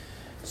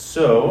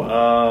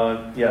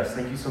Yes,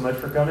 thank you so much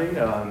for coming.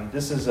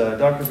 This is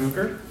Dr.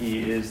 Bucher.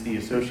 He is the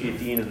Associate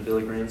Dean of the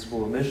Billy Graham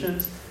School of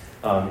Missions,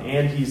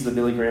 and he's the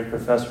Billy Graham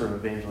Professor of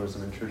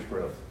Evangelism and Church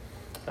Growth.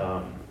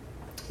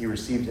 He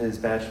received his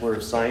Bachelor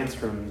of Science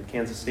from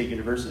Kansas State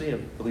University. I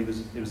believe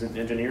it was in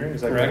engineering,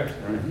 is that correct?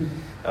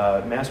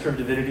 Right. Master of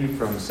Divinity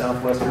from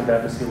Southwestern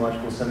Baptist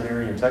Theological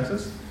Seminary in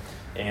Texas,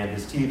 and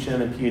his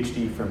THM and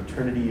PhD from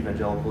Trinity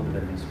Evangelical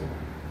Divinity School.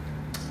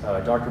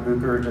 Dr.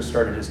 Bucher just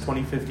started his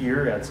 25th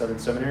year at Southern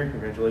Seminary.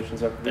 Congratulations,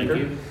 Dr. Bucher. Thank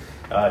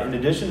you. In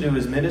addition to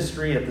his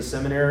ministry at the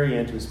seminary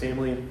and to his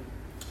family,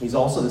 he's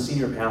also the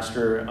senior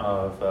pastor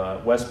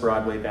of West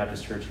Broadway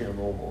Baptist Church here in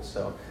Louisville.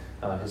 So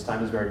his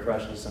time is very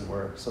precious, and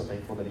we're so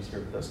thankful that he's here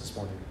with us this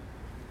morning.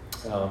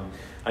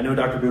 I know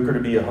Dr. Bucher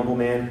to be a humble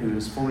man who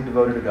is fully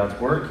devoted to God's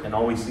work and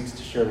always seeks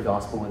to share the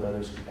gospel with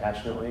others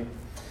compassionately.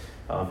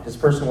 His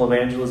personal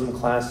evangelism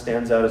class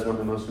stands out as one of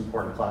the most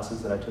important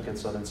classes that I took at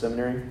Southern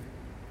Seminary.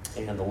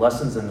 And the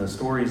lessons and the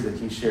stories that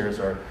he shares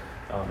are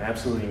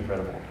absolutely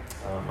incredible.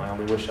 I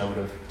only wish I would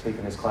have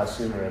taken his class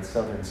sooner at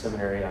Southern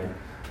Seminary. I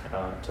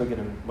took it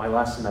in my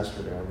last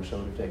semester there. I wish I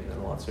would have taken it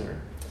a lot sooner.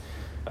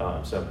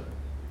 So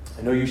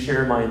I know you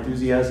share my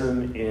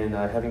enthusiasm in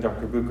having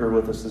Dr. Bucher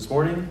with us this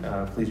morning.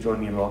 Please join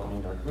me in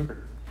welcoming Dr.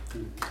 Bucher.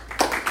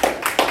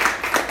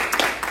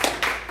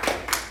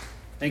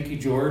 Thank you,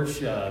 George.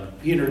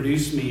 He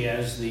introduced me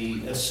as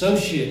the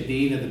Associate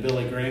Dean of the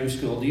Billy Graham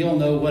School. Do you all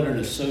know what an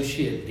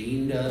Associate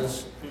Dean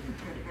does?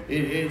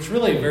 It's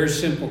really a very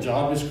simple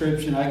job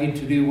description. I get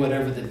to do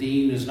whatever the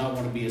Dean does not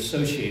want to be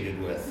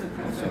associated with.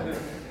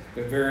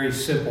 So, a very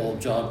simple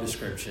job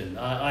description.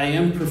 I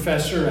am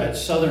professor at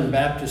Southern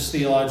Baptist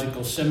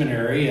Theological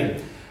Seminary,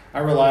 and I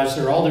realize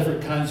there are all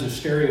different kinds of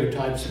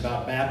stereotypes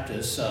about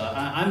Baptists.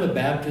 I'm a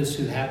Baptist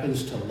who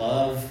happens to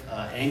love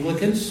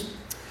Anglicans.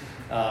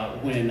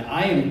 When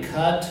I am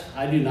cut,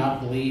 I do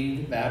not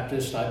bleed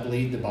Baptist, I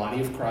bleed the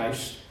body of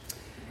Christ.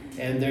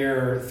 And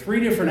there are three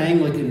different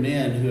Anglican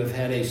men who have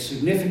had a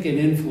significant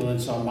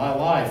influence on my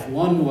life.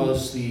 One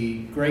was the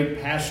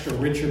great pastor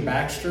Richard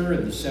Baxter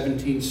in the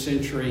 17th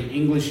century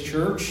English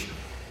church.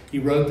 He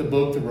wrote the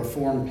book, The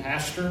Reformed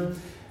Pastor.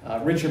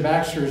 Richard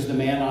Baxter is the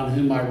man on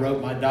whom I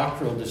wrote my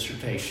doctoral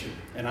dissertation.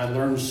 And I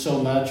learned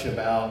so much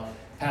about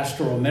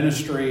pastoral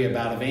ministry,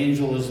 about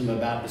evangelism,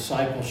 about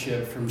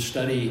discipleship from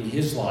studying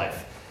his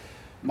life.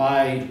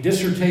 My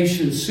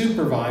dissertation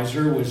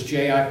supervisor was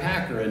J.I.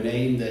 Packer, a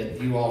name that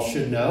you all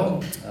should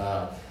know.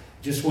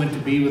 Just went to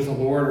be with the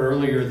Lord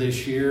earlier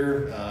this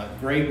year.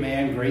 Great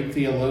man, great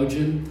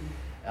theologian.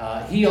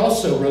 He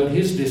also wrote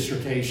his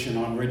dissertation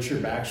on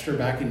Richard Baxter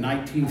back in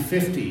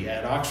 1950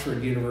 at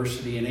Oxford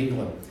University in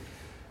England.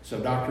 So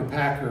Dr.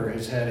 Packer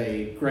has had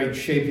a great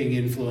shaping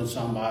influence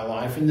on my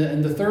life. And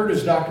the third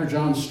is Dr.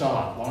 John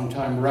Stott,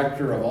 longtime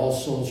rector of All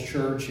Souls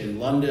Church in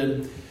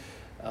London,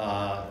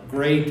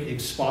 great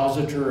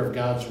expositor of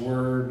God's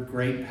Word,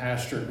 great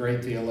pastor,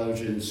 great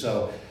theologian.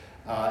 So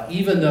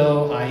even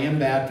though I am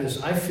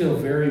Baptist, I feel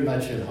very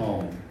much at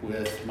home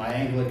with my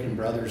Anglican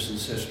brothers and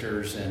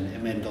sisters,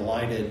 and am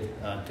delighted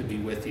to be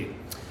with you.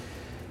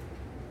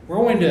 We're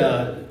going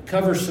to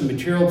cover some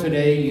material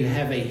today. You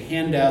have a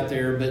handout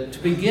there, but to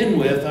begin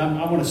with,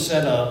 I want to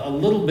set a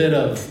little bit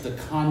of the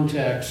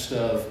context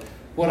of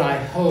what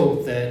I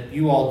hope that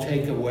you all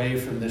take away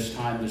from this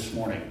time this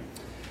morning.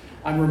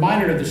 I'm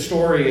reminded of the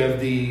story of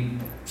the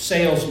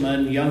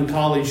salesman, young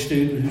college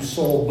student who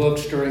sold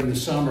books during the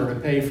summer to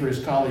pay for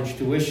his college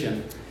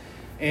tuition.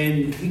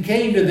 And he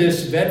came to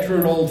this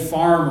veteran old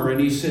farmer and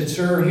he said,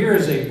 "Sir, here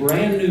is a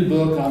brand new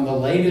book on the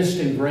latest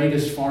and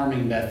greatest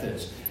farming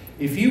methods.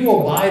 If you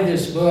will buy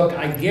this book,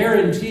 I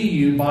guarantee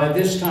you by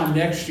this time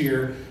next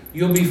year,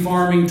 you'll be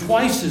farming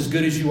twice as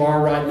good as you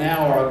are right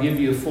now, or I'll give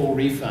you a full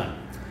refund."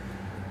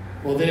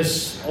 Well,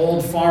 this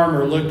old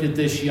farmer looked at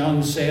this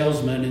young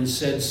salesman and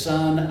said,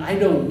 "Son, I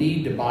don't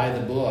need to buy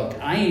the book.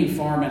 I ain't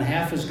farming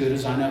half as good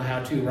as I know how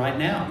to right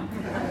now."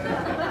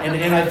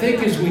 And I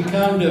think as we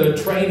come to a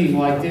training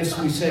like this,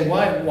 we say,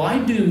 why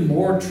do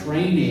more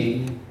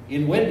training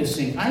in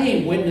witnessing? I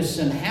ain't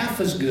witnessing half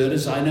as good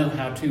as I know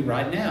how to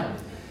right now.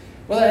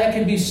 Well, that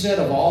can be said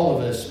of all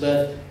of us,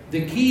 but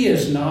the key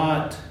is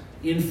not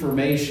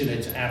information,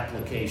 it's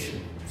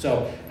application.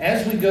 So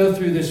as we go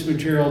through this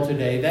material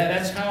today,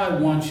 that's how I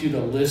want you to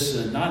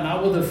listen,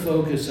 not with a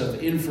focus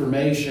of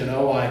information,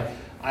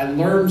 I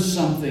learned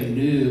something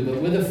new,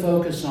 but with a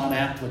focus on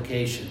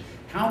application.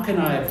 How can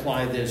I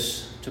apply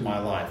this to my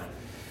life?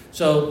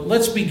 So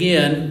let's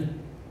begin.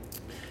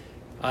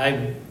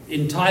 I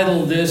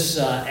entitled this,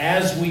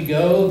 As We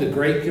Go, the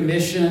Great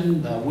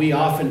Commission. We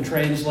often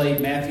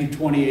translate Matthew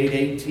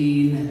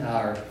 28:18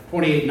 or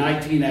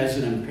 28:19 as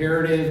an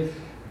imperative.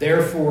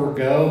 Therefore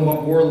go.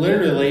 More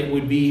literally, it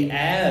would be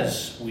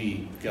as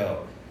we go.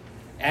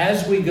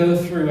 As we go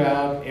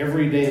throughout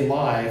everyday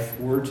life,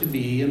 we're to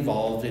be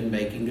involved in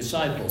making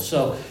disciples.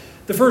 So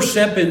the first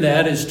step in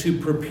that is to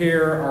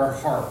prepare our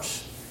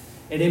hearts.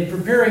 And in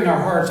preparing our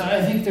hearts,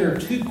 I think there are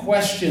two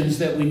questions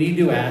that we need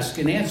to ask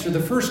and answer. The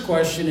first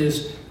question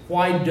is,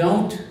 why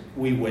don't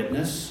we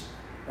witness?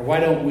 Or why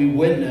don't we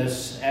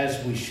witness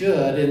as we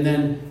should? And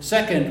then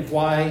second,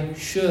 why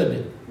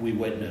should we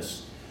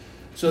witness?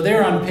 So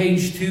there on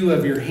page 2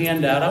 of your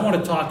handout, I want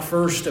to talk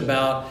first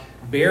about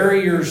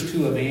barriers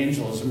to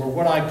evangelism, or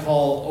what I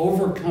call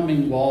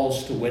overcoming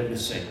walls to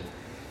witnessing.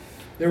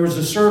 There was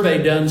a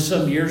survey done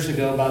some years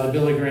ago by the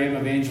Billy Graham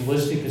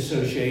Evangelistic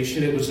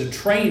Association. It was a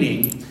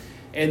training,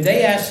 and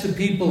they asked the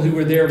people who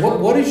were there,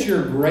 what is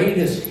your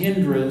greatest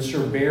hindrance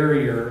or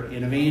barrier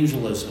in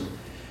evangelism?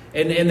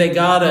 And they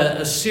got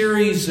a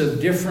series of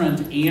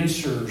different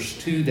answers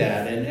to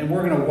that, and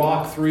we're going to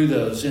walk through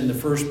those in the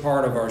first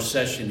part of our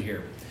session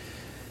here.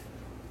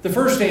 The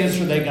first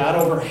answer they got,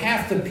 over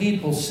half the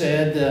people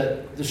said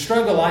that the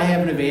struggle I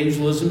have in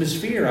evangelism is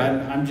fear.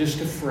 I'm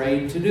just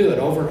afraid to do it.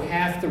 Over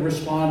half the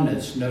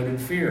respondents noted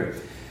fear.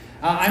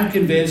 I'm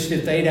convinced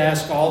if they'd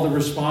asked all the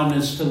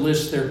respondents to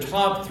list their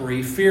top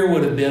 3, fear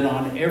would have been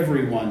on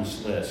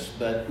everyone's list.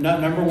 But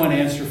number one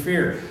answer,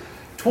 fear.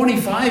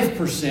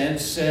 25%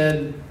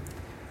 said,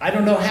 I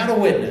don't know how to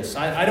witness.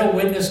 I don't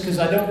witness because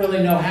I don't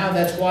really know how.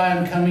 That's why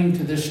I'm coming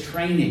to this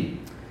training.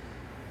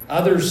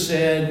 Others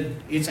said,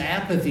 it's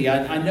apathy.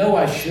 I know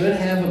I should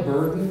have a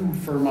burden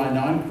for my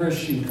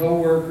non-Christian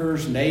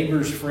coworkers,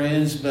 neighbors,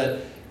 friends,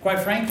 but quite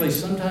frankly,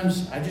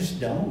 sometimes I just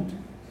don't.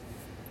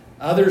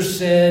 Others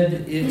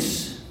said,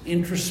 it's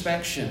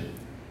introspection.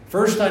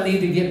 First, I need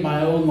to get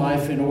my own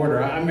life in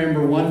order. I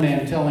remember one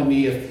man telling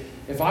me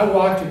if I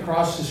walked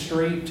across the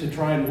street to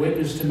try and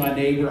witness to my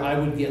neighbor, I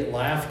would get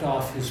laughed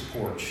off his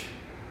porch.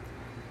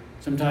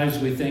 Sometimes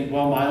we think,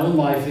 well, my own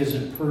life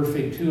isn't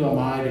perfect. Who am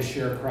I to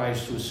share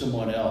Christ with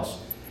someone else?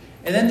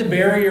 And then the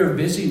barrier of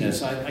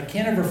busyness. I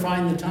can't ever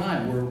find the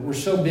time. We're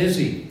so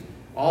busy.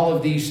 All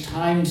of these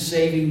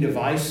time-saving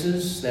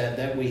devices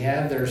that we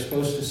have that are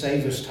supposed to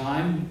save us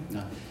time.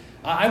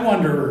 I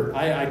wonder,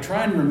 I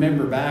try and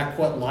remember back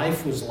what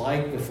life was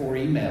like before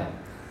email.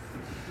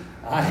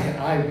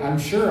 I'm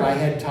sure I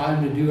had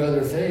time to do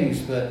other things,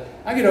 but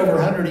I get over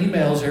 100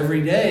 emails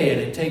every day,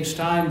 and it takes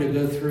time to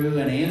go through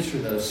and answer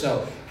those.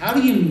 So how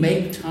do you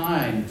make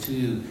time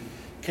to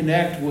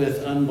connect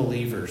with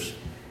unbelievers?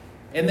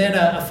 And then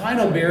a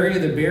final barrier,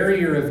 the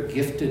barrier of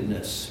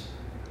giftedness.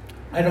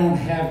 I don't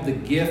have the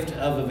gift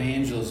of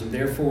evangelism,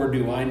 therefore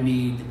do I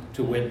need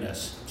to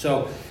witness.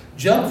 So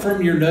jump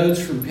from your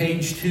notes from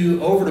page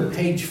 2 over to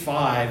page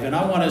 5, and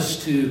I want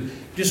us to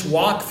just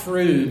walk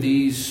through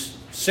these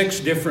 6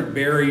 different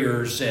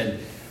barriers and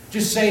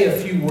just say a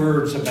few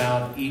words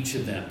about each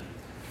of them.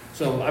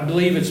 So I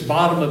believe it's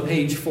bottom of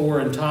page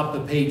 4 and top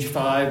of page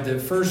 5. The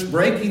first,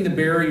 breaking the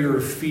barrier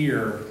of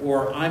fear,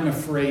 or I'm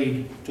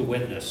afraid to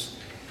witness.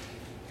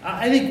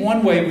 I think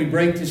one way we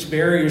break this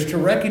barrier is to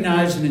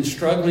recognize that in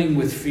struggling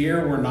with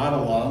fear, we're not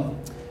alone.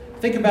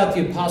 Think about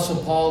the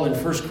Apostle Paul in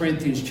 1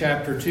 Corinthians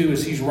chapter 2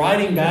 as he's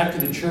writing back to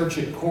the church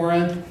at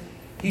Corinth.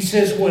 He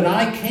says, when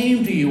I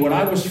came to you, when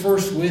I was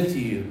first with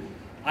you,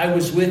 I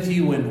was with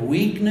you in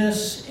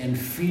weakness and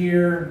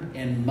fear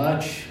and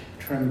much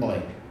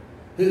trembling.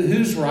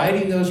 Who's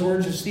writing those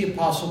words? It's the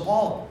Apostle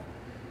Paul.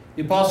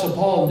 The Apostle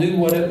Paul knew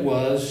what it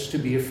was to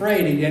be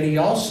afraid, and yet he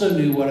also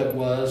knew what it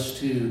was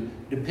to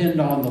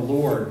depend on the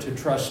Lord, to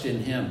trust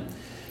in Him.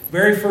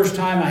 Very first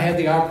time I had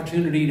the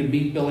opportunity to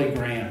meet Billy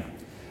Graham,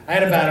 I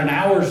had about an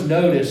hour's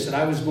notice that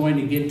I was going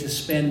to get to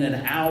spend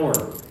an hour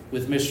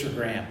with Mr.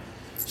 Graham.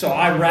 So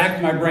I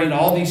racked my brain,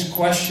 all these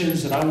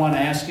questions that I want to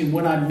ask him.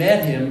 When I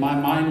met him, my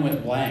mind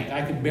went blank.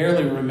 I could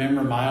barely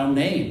remember my own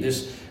name.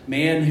 This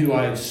man who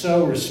I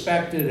so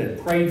respected and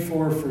prayed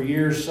for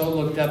years, so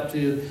looked up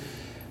to.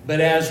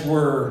 But as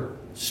we're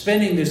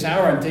spending this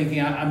hour, I'm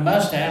thinking, I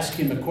must ask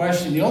him a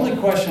question. The only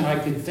question I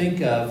could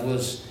think of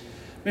was,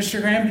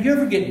 Mr. Graham, do you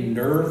ever get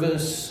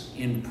nervous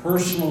in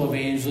personal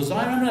evangelism?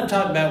 I'm not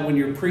talking about when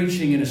you're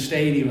preaching in a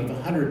stadium of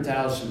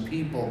 100,000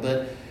 people,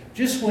 but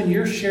just when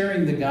you're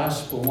sharing the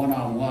gospel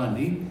one-on-one,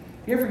 do you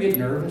ever get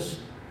nervous?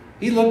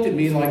 He looked at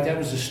me like that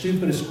was the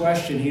stupidest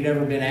question he'd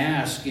ever been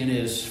asked in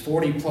his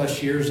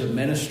 40-plus years of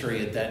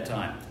ministry at that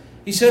time.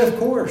 He said, of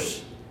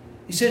course.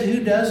 He said,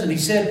 who doesn't? He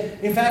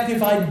said, in fact,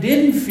 if I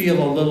didn't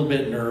feel a little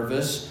bit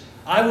nervous,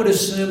 I would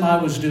assume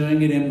I was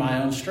doing it in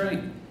my own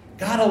strength.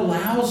 God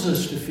allows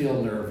us to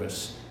feel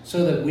nervous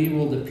so that we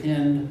will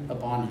depend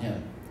upon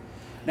Him.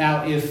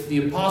 Now, if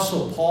the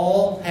Apostle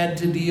Paul had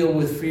to deal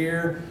with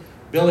fear,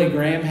 Billy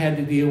Graham had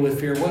to deal with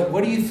fear,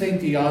 what do you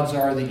think the odds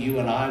are that you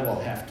and I will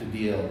have to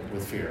deal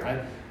with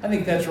fear? I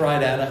think that's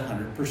right at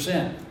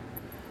 100%.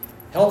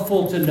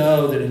 Helpful to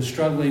know that in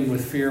struggling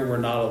with fear, we're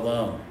not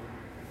alone.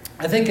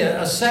 I think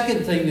a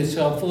second thing that's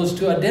helpful is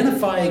to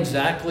identify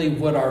exactly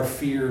what our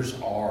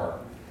fears are.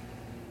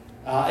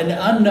 An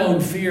unknown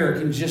fear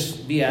can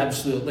just be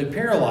absolutely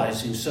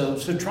paralyzing.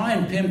 So try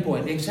and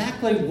pinpoint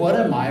exactly what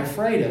am I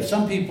afraid of.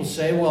 Some people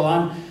say, well,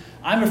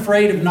 I'm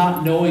afraid of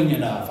not knowing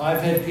enough.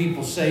 I've had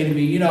people say to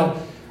me,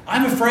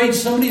 I'm afraid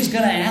somebody's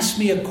going to ask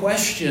me a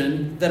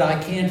question that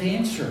I can't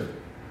answer.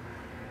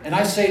 And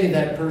I say to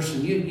that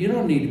person, you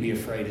don't need to be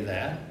afraid of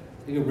that.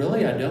 They go,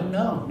 really? I don't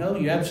know. No,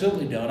 you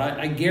absolutely don't.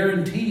 I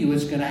guarantee you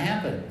it's going to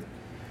happen.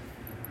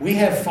 We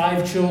have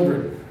 5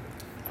 children.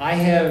 I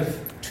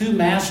have 2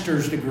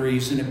 master's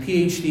degrees and a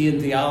PhD in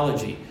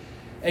theology.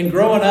 And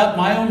growing up,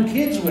 my own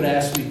kids would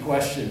ask me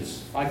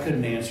questions I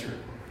couldn't answer.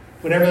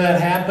 Whenever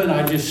that happened,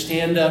 I'd just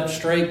stand up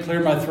straight,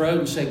 clear my throat,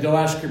 and say, go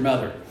ask your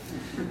mother.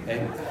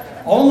 Okay?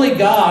 Only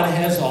God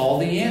has all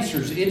the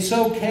answers. It's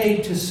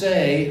okay to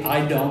say,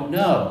 I don't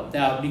know.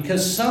 Now,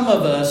 because some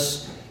of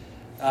us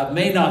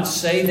may not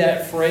say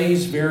that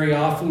phrase very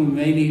often, we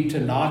may need to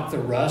knock the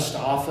rust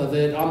off of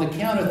it. On the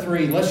count of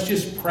 3, let's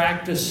just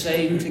practice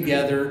saying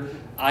together,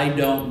 I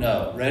don't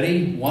know.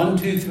 Ready? 1,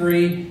 2,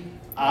 3.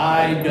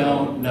 I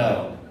don't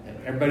know.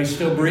 Everybody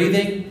still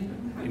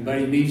breathing?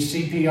 Anybody need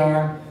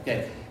CPR?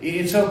 Okay.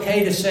 It's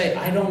okay to say,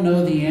 I don't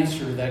know the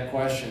answer to that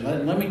question.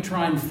 Let me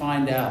try and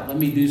find out. Let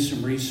me do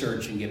some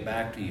research and get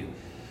back to you.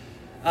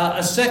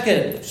 A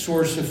second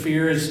source of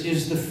fear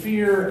is the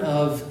fear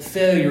of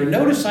failure.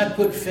 Notice I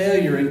put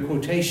failure in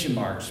quotation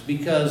marks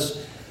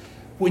because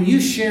when you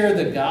share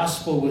the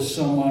gospel with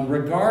someone,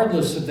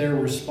 regardless of their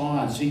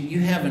response, you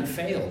haven't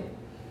failed.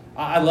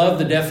 I love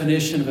the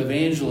definition of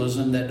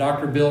evangelism that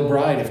Dr. Bill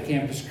Bright of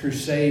Campus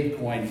Crusade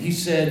coined. He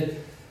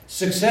said,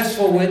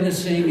 successful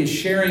witnessing is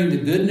sharing the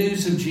good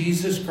news of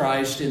Jesus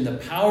Christ in the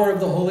power of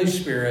the Holy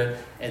Spirit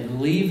and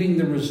leaving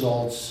the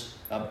results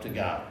up to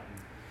God.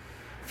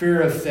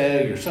 Fear of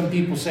failure. Some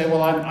people say,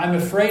 well, I'm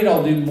afraid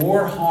I'll do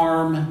more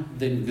harm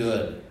than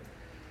good.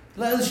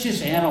 Let's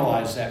just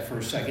analyze that for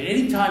a second.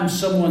 Anytime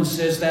someone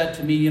says that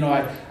to me,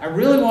 I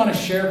really want to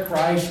share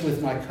Christ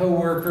with my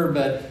coworker,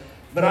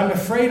 but I'm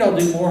afraid I'll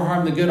do more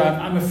harm than good.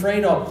 I'm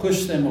afraid I'll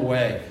push them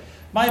away.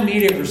 My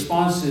immediate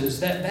response is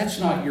that's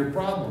not your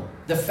problem.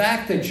 The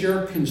fact that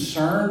you're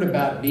concerned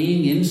about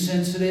being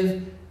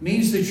insensitive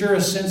means that you're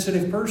a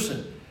sensitive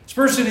person. It's a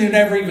person who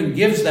never even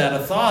gives that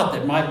a thought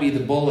that might be the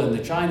bull in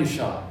the china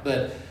shop.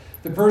 But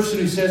the person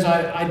who says,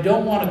 I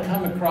don't want to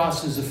come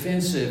across as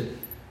offensive,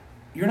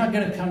 you're not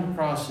going to come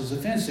across as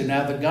offensive.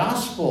 Now, the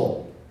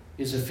gospel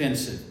is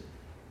offensive,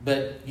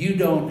 but you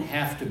don't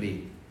have to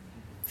be.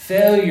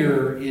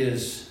 Failure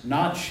is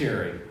not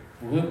sharing.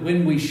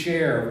 When we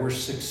share, we're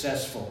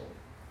successful.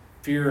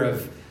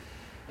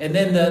 And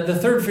then the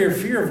third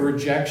fear of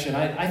rejection.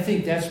 I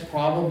think that's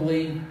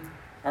probably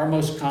our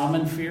most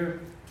common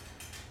fear.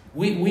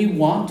 We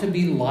want to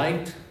be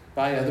liked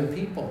by other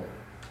people.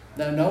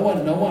 Now, no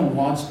one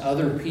wants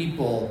other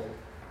people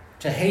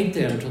to hate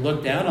them, to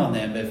look down on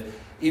them.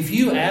 If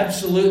you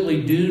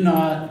absolutely do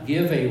not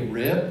give a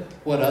rip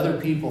what other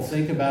people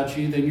think about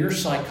you, then you're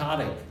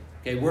psychotic.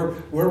 Okay, we're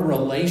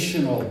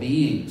relational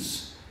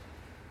beings.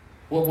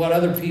 What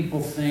other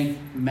people think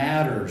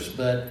matters,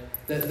 but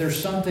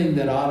there's something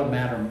that ought to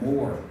matter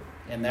more,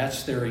 and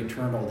that's their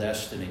eternal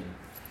destiny.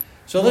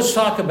 So let's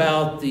talk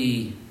about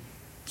the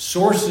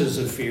sources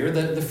of fear.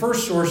 The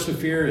first source of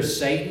fear is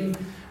Satan.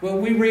 Well,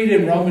 we read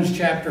in Romans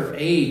chapter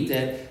 8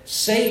 that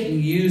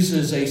Satan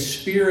uses a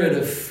spirit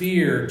of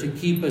fear to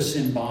keep us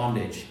in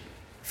bondage.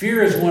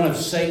 Fear is one of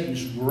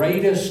Satan's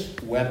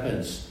greatest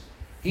weapons.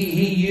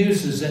 He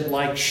uses it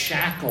like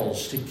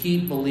shackles to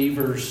keep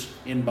believers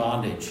in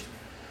bondage.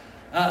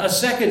 A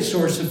second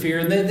source of fear,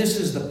 and this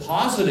is the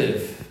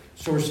positive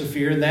source of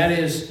fear, and that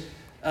is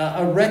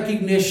a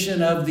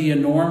recognition of the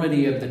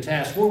enormity of the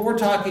task. We're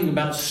talking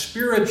about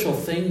spiritual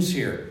things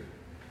here.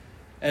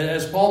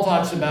 As Paul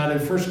talks about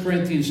in 1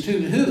 Corinthians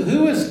 2,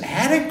 who is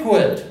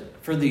adequate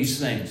for these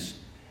things?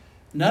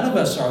 None of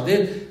us are.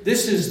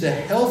 This is the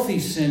healthy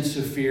sense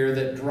of fear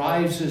that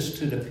drives us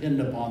to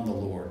depend upon the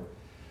Lord.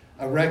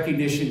 A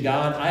recognition,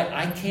 God,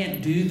 I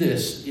can't do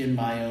this in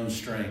my own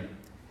strength.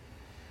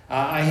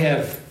 I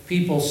have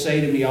people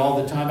say to me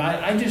all the time,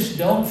 I just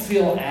don't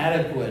feel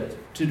adequate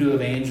to do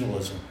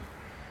evangelism.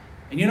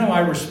 And you know my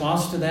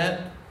response to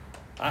that?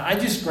 I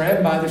just grab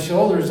them by the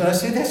shoulders and I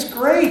say, that's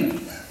great.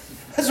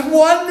 That's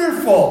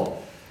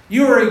wonderful.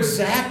 You are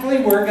exactly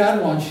where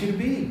God wants you to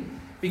be.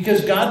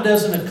 Because God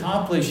doesn't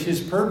accomplish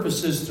His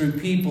purposes through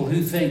people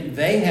who think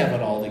they have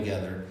it all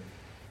together.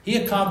 He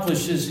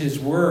accomplishes His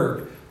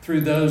work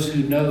through those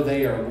who know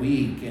they are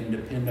weak and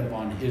depend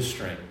upon His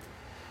strength.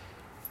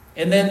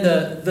 And then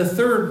the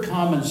third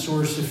common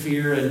source of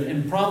fear,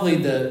 and probably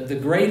the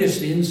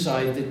greatest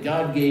insight that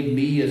God gave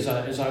me as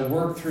I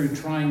worked through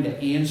trying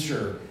to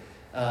answer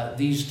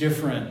these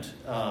different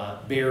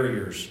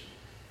barriers,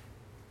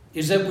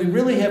 is that we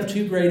really have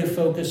too great a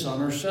focus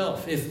on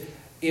ourselves.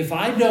 If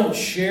I don't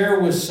share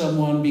with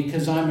someone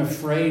because I'm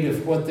afraid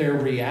of what their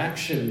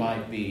reaction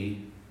might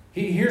be,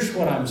 here's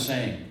what I'm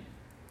saying.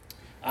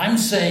 I'm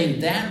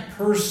saying that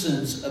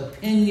person's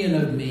opinion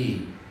of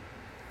me,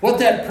 what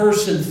that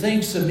person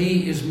thinks of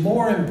me, is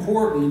more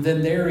important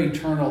than their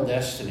eternal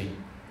destiny.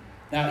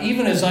 Now,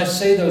 even as I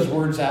say those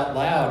words out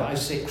loud, I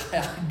say,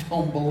 I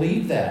don't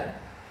believe that.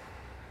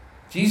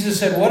 Jesus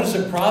said, what does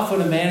it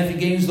profit a man if he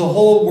gains the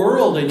whole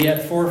world and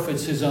yet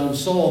forfeits his own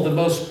soul? The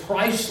most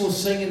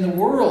priceless thing in the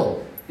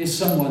world is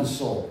someone's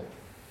soul.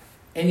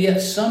 And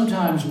yet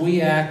sometimes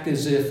we act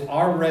as if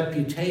our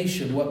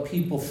reputation, what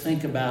people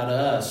think about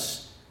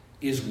us,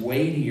 is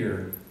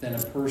weightier than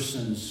a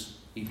person's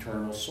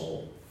eternal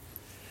soul.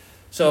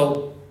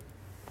 So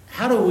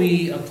how do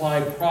we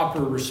apply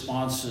proper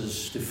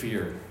responses to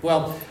fear?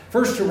 Well,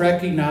 first to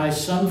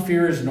recognize some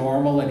fear is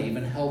normal and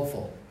even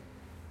helpful.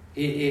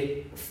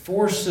 It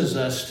forces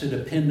us to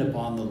depend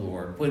upon the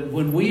Lord.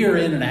 When we are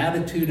in an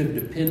attitude of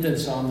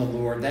dependence on the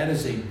Lord, that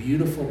is a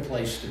beautiful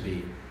place to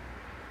be.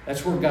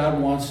 That's where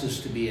God wants us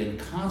to be, in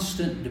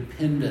constant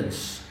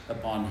dependence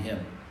upon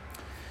Him.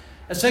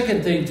 A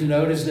second thing to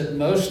note is that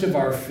most of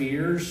our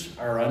fears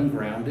are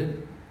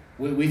ungrounded.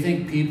 We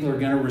think people are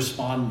going to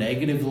respond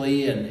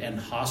negatively and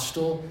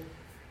hostile.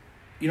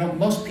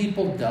 Most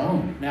people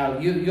don't. Now,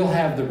 you'll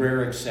have the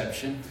rare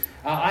exception.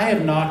 I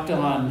have knocked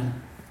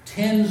on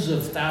tens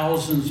of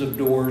thousands of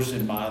doors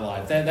in my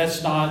life.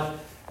 That's not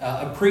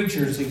a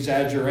preacher's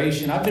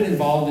exaggeration. I've been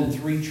involved in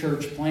 3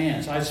 church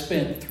plants. I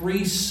spent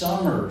 3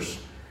 summers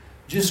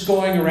just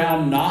going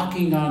around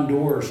knocking on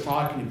doors,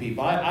 talking to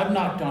people. I've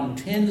knocked on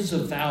tens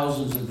of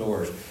thousands of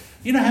doors.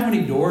 You know how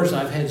many doors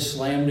I've had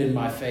slammed in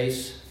my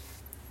face?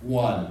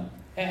 1.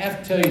 I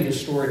have to tell you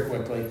this story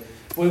quickly.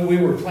 We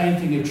were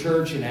planting a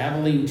church in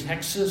Abilene,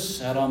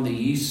 Texas, out on the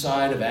east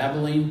side of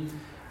Abilene,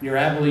 near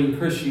Abilene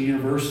Christian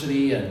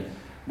University, and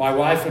my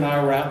wife and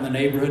I were out in the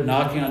neighborhood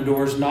knocking on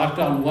doors. Knocked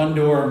on one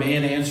door, a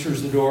man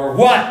answers the door.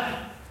 What?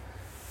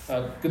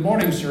 Good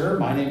morning, sir.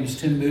 My name is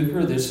Tim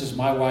Bucher. This is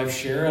my wife,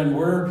 Sharon.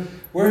 We're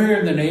here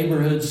in the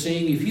neighborhood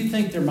seeing if you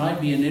think there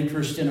might be an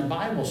interest in a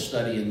Bible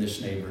study in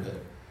this neighborhood.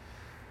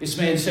 This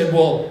man said,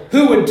 well,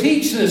 who would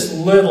teach this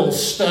little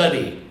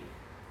study?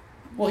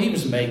 Well, he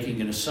was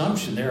making an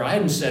assumption there. I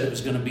hadn't said it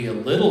was going to be a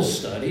little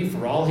study.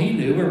 For all he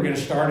knew, we were going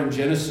to start in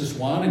Genesis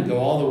 1 and go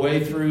all the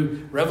way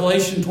through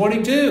Revelation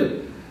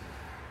 22.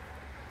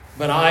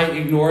 But I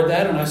ignored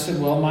that, and I said,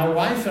 well, my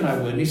wife and I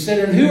would. And he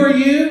said, and who are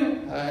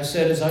you? I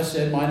said, as I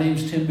said, my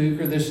name's Tim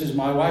Bucher. This is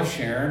my wife,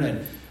 Sharon,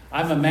 and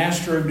I'm a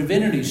Master of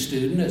Divinity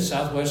student at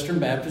Southwestern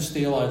Baptist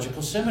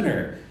Theological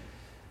Seminary.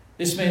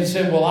 This man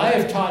said, well, I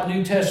have taught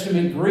New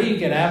Testament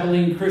Greek at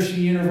Abilene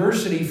Christian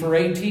University for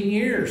 18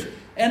 years,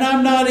 and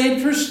I'm not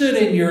interested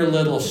in your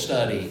little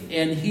study.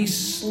 And he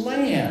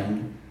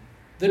slammed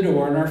the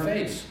door in our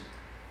face.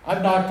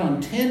 I've knocked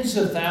on tens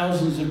of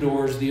thousands of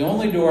doors. The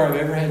only door I've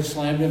ever had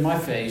slammed in my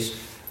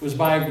face was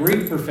by a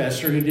Greek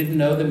professor who didn't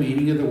know the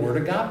meaning of the word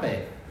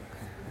agape.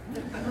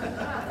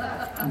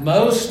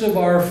 Most of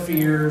our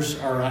fears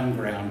are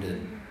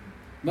ungrounded.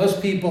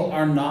 Most people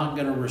are not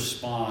going to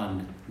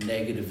respond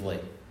negatively.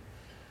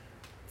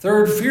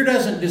 Third, fear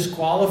doesn't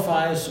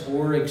disqualify us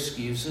or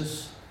excuse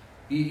us.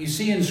 You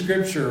see in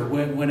Scripture,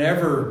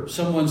 whenever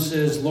someone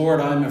says, Lord,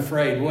 I'm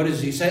afraid, what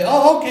does he say?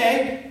 Oh,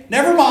 okay,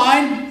 never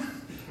mind.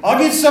 I'll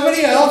get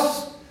somebody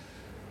else.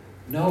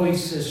 No, he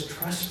says,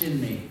 trust in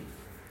me.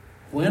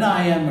 When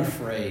I am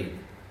afraid,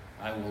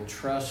 I will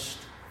trust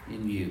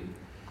in you.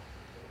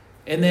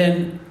 And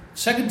then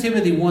 2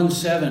 Timothy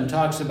 1:7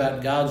 talks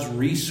about God's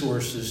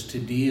resources to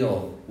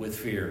deal with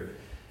fear.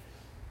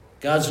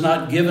 God's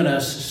not given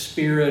us a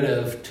spirit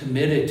of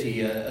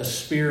timidity, a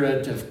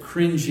spirit of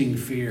cringing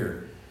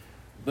fear,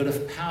 but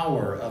of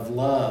power, of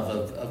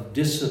love, of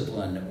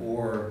discipline,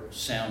 or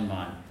sound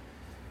mind.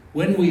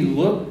 When we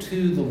look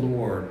to the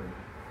Lord,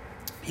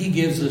 He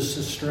gives us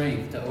the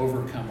strength to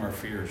overcome our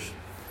fears.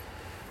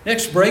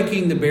 Next,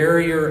 breaking the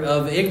barrier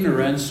of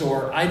ignorance,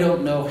 or I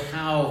don't know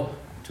how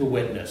to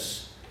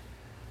witness.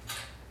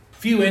 A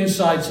few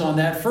insights on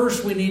that.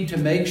 First, we need to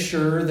make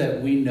sure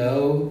that we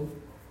know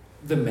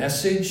the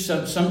message.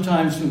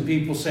 Sometimes when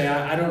people say,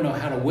 I don't know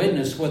how to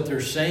witness, what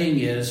they're saying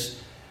is,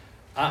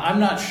 I'm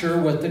not sure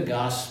what the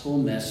gospel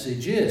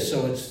message is.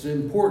 So it's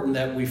important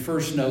that we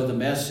first know the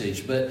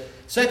message. But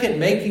second,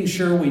 making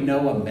sure we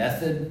know a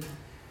method.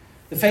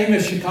 The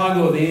famous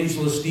Chicago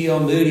evangelist D.L.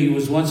 Moody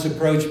was once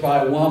approached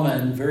by a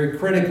woman, very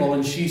critical,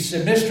 and she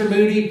said, Mr.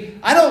 Moody,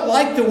 I don't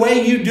like the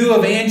way you do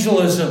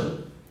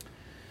evangelism.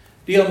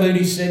 D.L.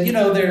 Moody said,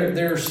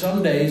 there are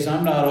some days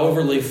I'm not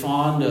overly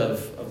fond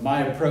of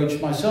my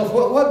approach myself.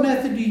 What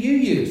method do you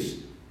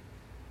use?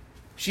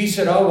 She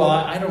said,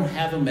 I don't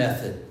have a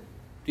method.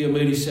 D.L.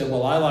 Moody said,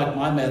 well, I like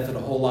my method a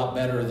whole lot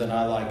better than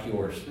I like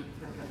yours.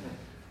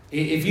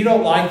 If you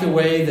don't like the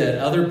way that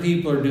other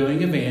people are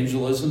doing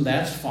evangelism,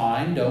 that's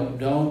fine.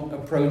 Don't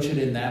approach it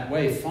in that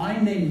way.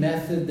 Find a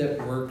method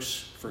that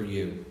works for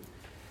you.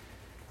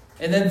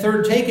 And then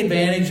third, take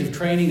advantage of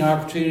training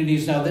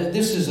opportunities. Now,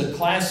 this is a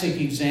classic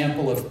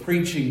example of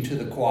preaching to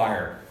the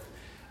choir.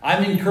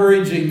 I'm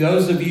encouraging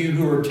those of you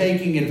who are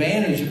taking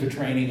advantage of a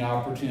training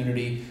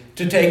opportunity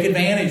to take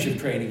advantage of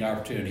training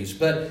opportunities.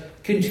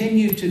 But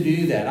continue to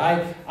do that.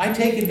 I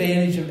take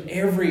advantage of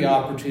every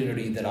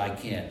opportunity that I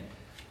can.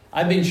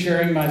 I've been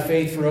sharing my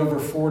faith for over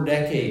 4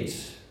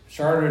 decades.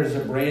 Started as a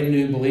brand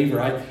new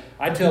believer.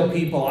 I tell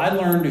people I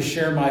learned to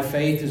share my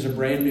faith as a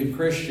brand new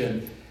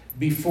Christian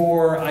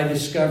before I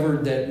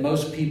discovered that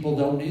most people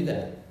don't do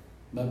that.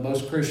 But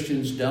most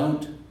Christians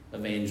don't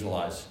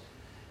evangelize.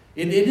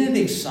 Isn't it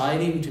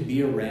exciting to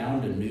be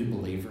around a new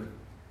believer?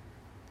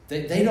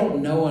 They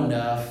don't know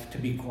enough to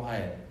be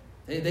quiet.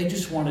 They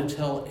just want to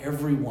tell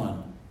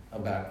everyone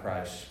about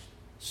Christ.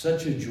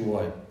 Such a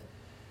joy.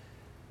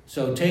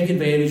 So take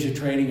advantage of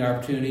training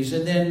opportunities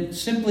and then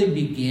simply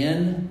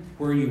begin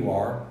where you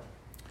are.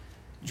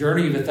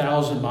 Journey of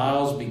 1,000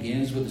 miles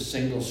begins with a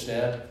single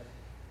step.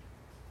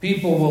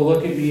 People will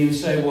look at me and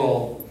say,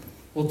 well,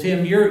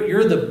 Tim,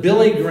 you're the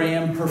Billy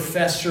Graham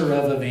professor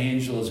of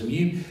evangelism.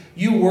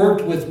 You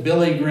worked with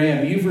Billy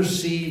Graham. You've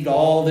received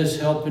all this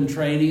help and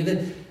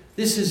training.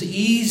 This is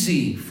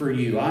easy for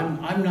you.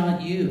 I'm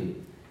not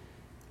you.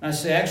 I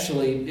say,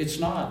 actually, it's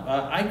not.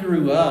 I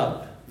grew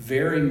up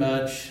very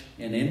much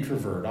an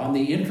introvert. On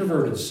the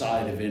introverted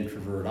side of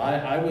introvert,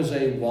 I was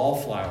a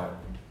wallflower,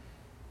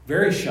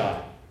 very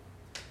shy.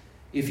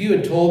 If you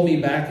had told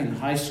me back in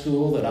high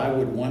school that I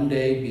would one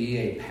day be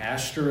a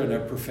pastor and a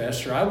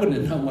professor, I wouldn't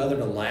have known whether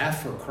to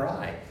laugh or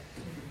cry.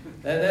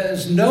 That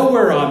is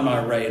nowhere on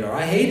my radar.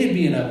 I hated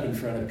being up in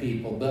front of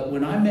people, but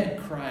when I met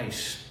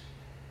Christ,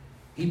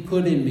 He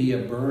put in me a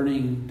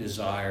burning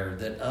desire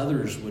that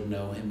others would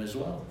know Him as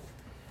well.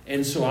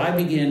 And so I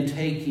began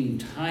taking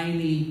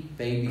tiny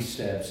baby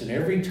steps. And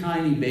every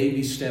tiny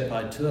baby step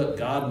I took,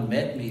 God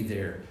met me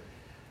there.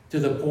 To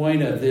the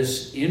point of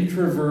this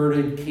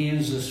introverted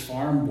Kansas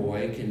farm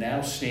boy can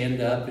now stand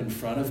up in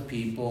front of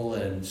people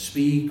and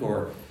speak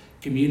or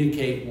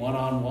communicate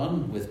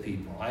one-on-one with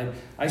people.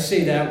 I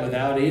say that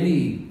without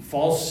any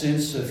false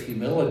sense of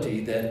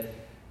humility, that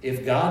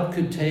if God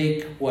could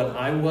take what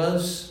I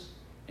was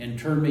and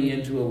turn me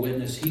into a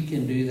witness, He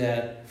can do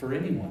that for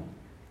anyone.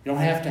 You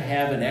don't have to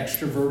have an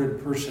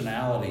extroverted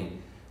personality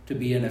to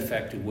be an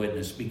effective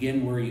witness.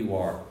 Begin where you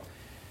are.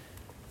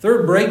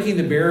 Third, breaking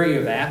the barrier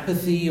of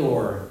apathy,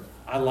 or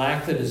I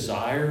lack the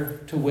desire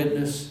to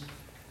witness.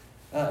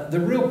 The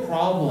real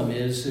problem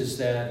is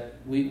that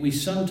we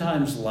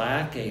sometimes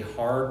lack a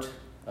heart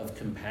of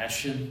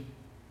compassion.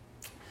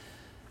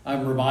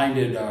 I'm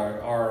reminded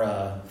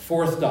our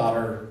fourth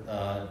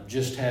daughter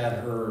just had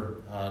her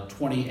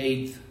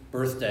 28th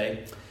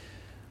birthday.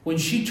 When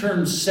she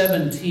turned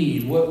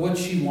 17, what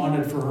she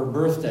wanted for her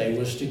birthday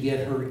was to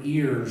get her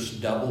ears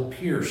double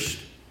pierced.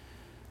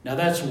 Now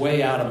that's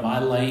way out of my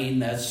lane.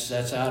 That's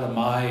out of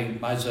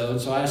my zone.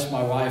 So I asked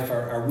my wife,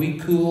 are we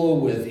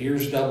cool with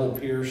ears double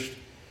pierced?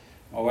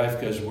 My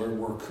wife goes,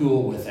 we're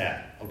cool with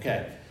that.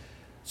 Okay.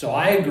 So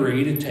I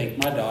agree to take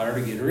my daughter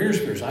to get her ears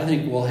pierced. I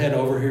think we'll head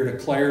over here to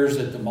Claire's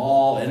at the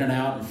mall, in and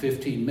out in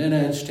 15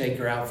 minutes, take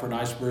her out for a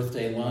nice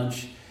birthday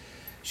lunch.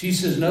 She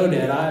says, no,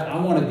 Dad, I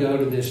want to go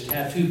to this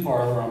tattoo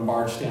parlor on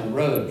Bardstown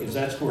Road because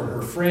that's where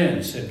her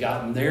friends had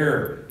gotten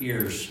their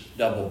ears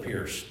double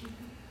pierced.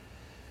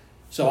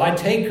 So I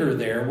take her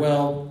there.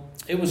 Well,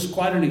 it was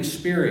quite an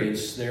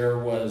experience. There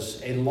was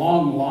a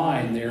long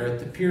line there at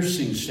the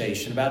piercing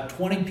station, about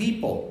 20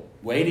 people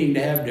waiting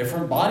to have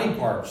different body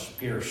parts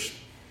pierced.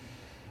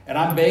 And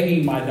I'm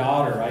begging my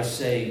daughter, I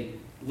say,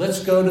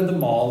 let's go to the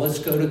mall, let's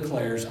go to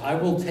Claire's. I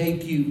will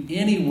take you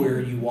anywhere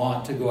you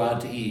want to go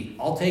out to eat.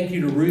 I'll take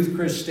you to Ruth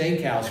Chris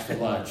Steakhouse for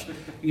lunch.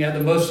 You have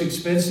the most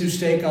expensive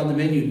steak on the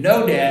menu.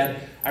 No,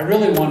 Dad, I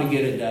really want to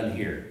get it done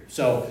here.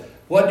 So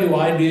what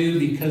do?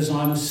 Because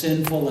I'm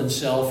sinful and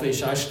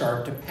selfish, I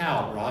start to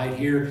pout, right?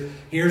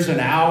 Here's an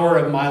hour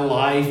of my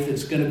life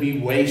that's going to be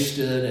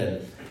wasted.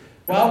 And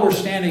while we're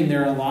standing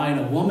there in line,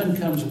 a woman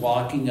comes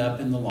walking up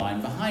in the line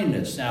behind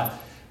us. Now,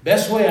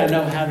 best way I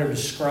know how to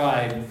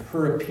describe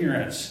her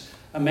appearance.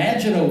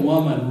 Imagine a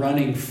woman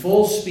running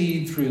full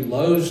speed through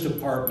Lowe's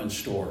department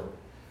store,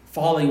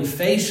 falling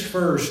face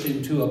first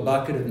into a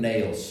bucket of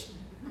nails.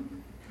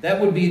 That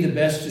would be the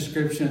best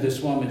description of this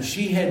woman.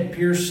 She had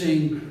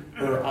piercing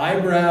her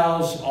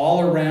eyebrows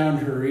all around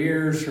her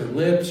ears, her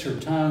lips, her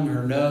tongue,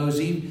 her nose,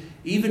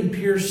 even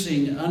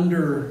piercing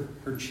under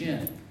her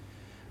chin.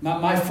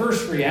 My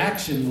first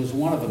reaction was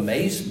one of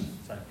amazement.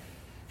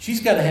 She's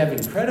got to have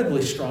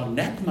incredibly strong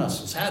neck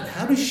muscles.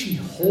 How does she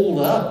hold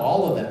up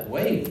all of that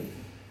weight?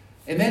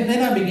 And then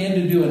I began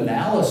to do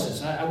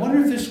analysis. I wonder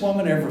if this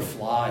woman ever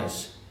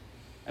flies.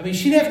 I mean,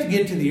 she'd have to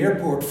get to the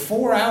airport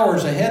 4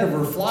 hours ahead of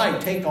her flight,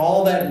 take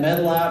all that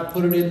metal out,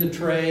 put it in the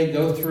tray,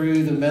 go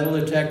through the metal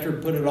detector,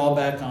 put it all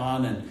back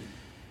on.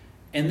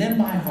 And then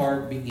my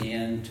heart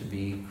began to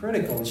be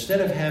critical.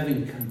 Instead of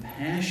having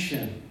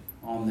compassion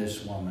on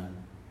this woman,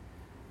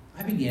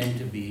 I began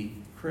to be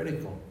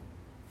critical.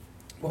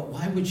 Well,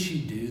 why would she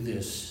do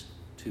this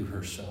to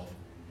herself?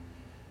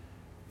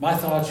 My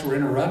thoughts were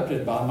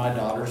interrupted by my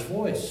daughter's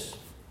voice.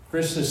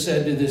 Krista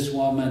said to this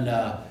woman,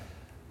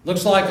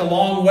 looks like a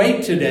long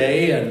wait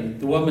today. And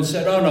the woman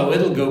said, oh no,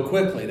 it'll go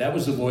quickly. That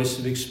was the voice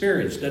of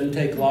experience. Doesn't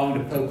take long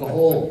to poke a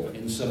hole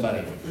in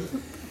somebody.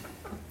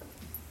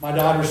 My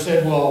daughter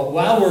said, well,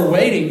 while we're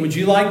waiting, would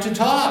you like to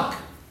talk?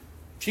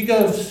 She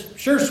goes,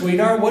 sure,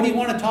 sweetheart. What do you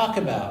want to talk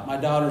about? My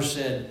daughter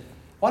said,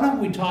 why don't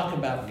we talk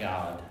about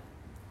God?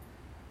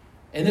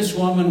 And this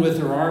woman with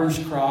her arms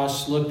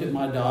crossed looked at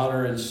my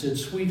daughter and said,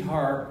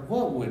 sweetheart,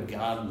 what would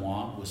God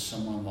want with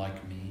someone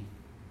like me?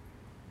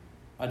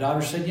 My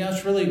daughter said, yeah,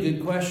 it's really a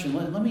good question.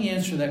 Let me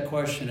answer that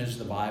question as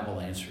the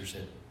Bible answers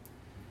it.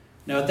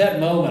 Now, at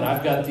that moment,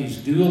 I've got these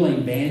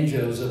dueling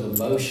banjos of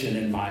emotion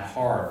in my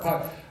heart.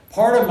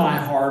 Part of my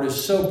heart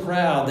is so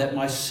proud that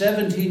my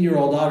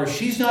 17-year-old daughter,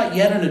 she's not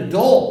yet an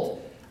adult.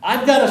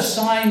 I've got to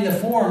sign the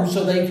form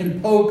so they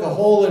can poke a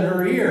hole in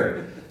her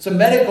ear. It's a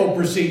medical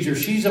procedure.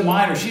 She's a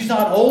minor. She's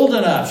not old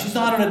enough. She's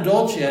not an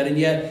adult yet. And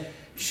yet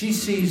she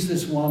sees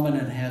this woman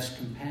and has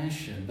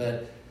compassion.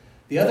 But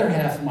the other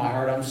half of my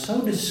heart, I'm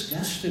so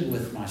disgusted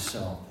with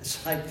myself.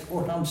 It's like,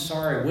 Lord, I'm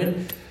sorry.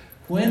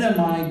 When am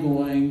I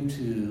going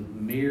to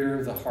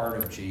mirror the heart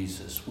of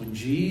Jesus? When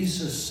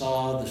Jesus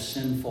saw the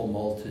sinful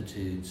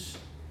multitudes,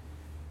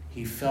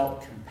 he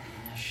felt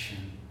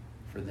compassion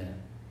for them.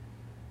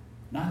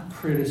 Not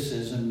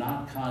criticism,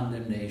 not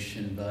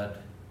condemnation,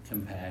 but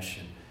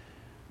compassion.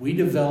 We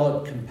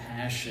develop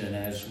compassion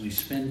as we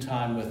spend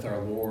time with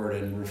our Lord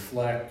and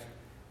reflect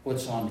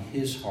what's on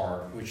his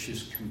heart, which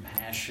is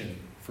compassion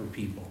for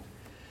people.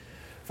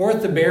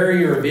 Fourth, the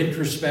barrier of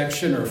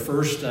introspection, or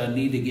first, I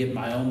need to get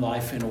my own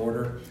life in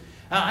order.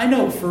 I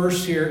know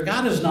first here,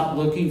 God is not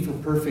looking for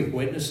perfect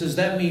witnesses.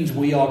 That means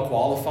we all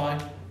qualify.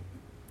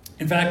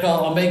 In fact,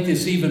 I'll make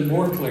this even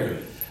more clear.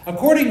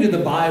 According to the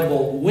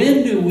Bible,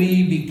 when do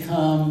we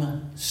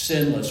become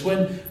sinless?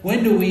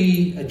 When do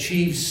we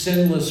achieve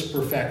sinless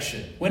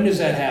perfection? When does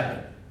that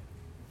happen?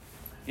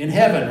 In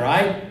heaven,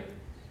 right?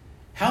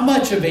 How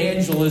much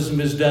evangelism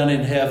is done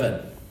in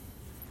heaven?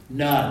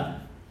 None.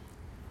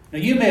 Now,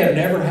 you may have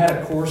never had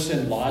a course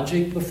in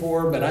logic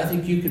before, but I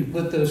think you can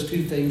put those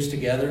two things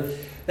together.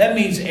 That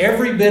means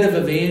every bit of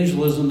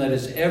evangelism that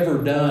is ever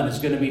done is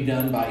going to be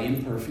done by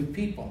imperfect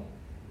people.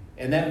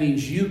 And that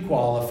means you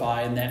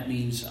qualify, and that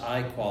means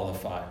I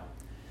qualify.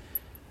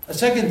 A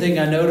second thing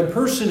I note, a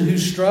person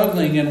who's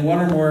struggling in one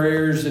or more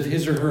areas of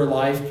his or her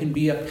life can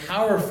be a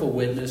powerful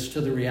witness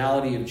to the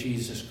reality of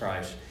Jesus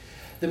Christ.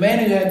 The man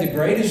who had the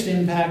greatest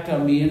impact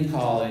on me in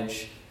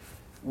college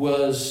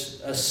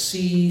was a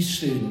C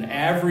student,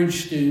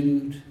 average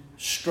student,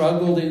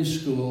 struggled in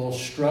school,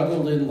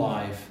 struggled in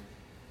life.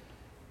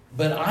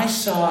 But I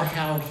saw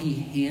how he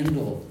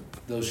handled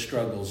those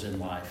struggles in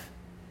life.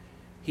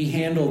 He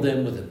handled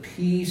them with a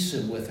peace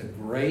and with a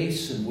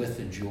grace and with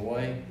a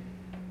joy.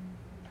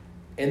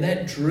 And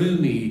that drew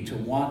me to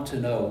want to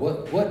know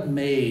what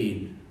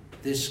made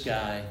this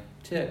guy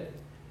tick.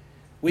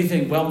 We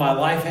think, well, my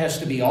life has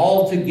to be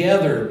all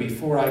together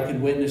before I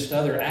can witness to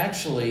others.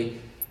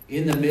 Actually,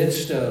 in the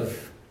midst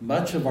of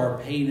much of our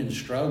pain and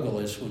struggle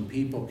is when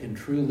people can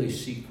truly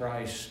see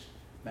Christ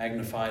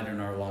magnified in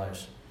our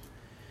lives.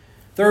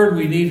 Third,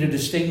 we need to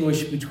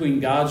distinguish between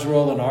God's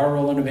role and our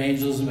role in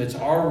evangelism. It's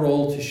our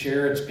role to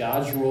share. It's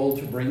God's role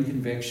to bring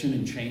conviction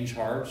and change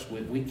hearts.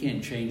 We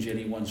can't change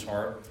anyone's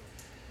heart.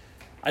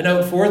 I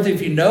note, fourth,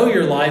 if you know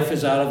your life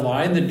is out of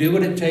line, then do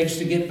what it takes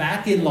to get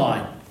back in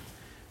line.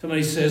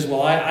 Somebody says,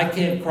 well, I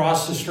can't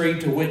cross the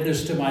street to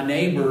witness to my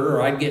neighbor,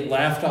 or I'd get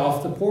laughed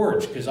off the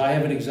porch because I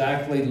haven't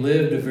exactly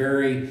lived a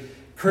very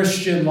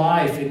Christian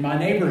life in my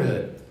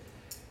neighborhood.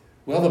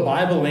 Well, the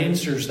Bible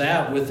answers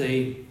that with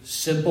a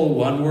simple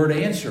one-word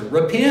answer.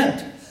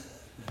 Repent.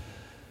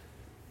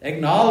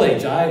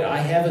 Acknowledge, I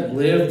haven't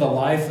lived the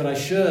life that I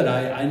should.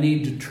 I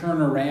need to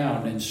turn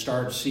around and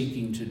start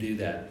seeking to do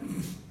that.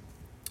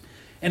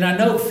 And I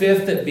note,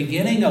 fifth, that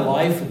beginning a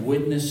life of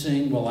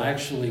witnessing will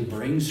actually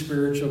bring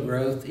spiritual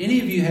growth. Any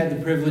of you had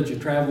the privilege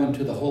of traveling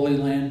to the Holy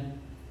Land?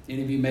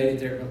 Any of you made it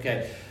there?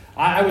 Okay.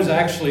 I was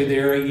actually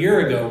there a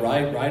year ago,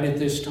 right at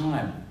this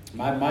time.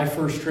 My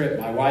first trip.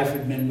 My wife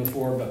had been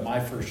before, but my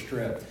first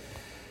trip.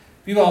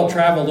 If you've all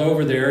traveled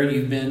over there,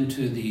 you've been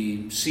to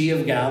the Sea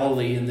of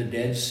Galilee and the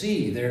Dead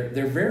Sea.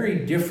 They're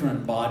very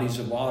different bodies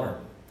of water.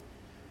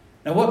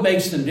 Now, what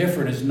makes them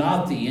different is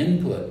not the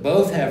input.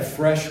 Both have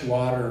fresh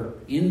water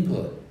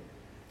input.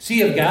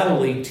 Sea of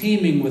Galilee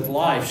teeming with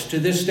life. To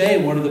this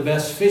day, one of the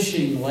best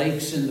fishing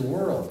lakes in the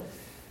world.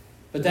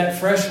 But that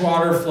fresh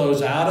water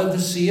flows out of the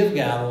Sea of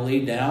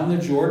Galilee down the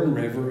Jordan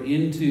River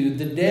into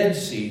the Dead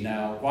Sea.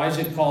 Now, why is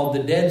it called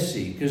the Dead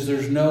Sea? Because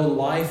there's no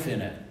life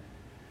in it.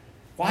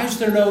 Why is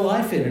there no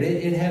life in it?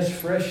 It has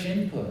fresh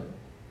input.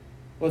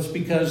 Well, it's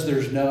because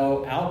there's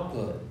no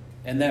output.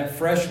 And that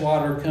fresh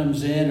water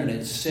comes in and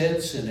it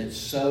sits and it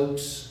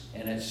soaks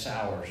and it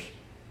sours.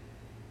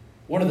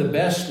 One of the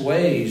best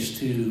ways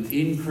to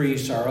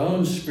increase our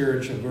own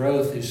spiritual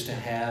growth is to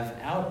have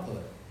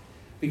output.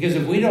 Because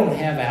if we don't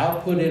have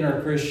output in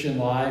our Christian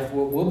life,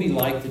 we'll be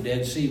like the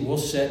Dead Sea. We'll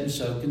sit and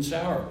soak and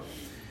sour.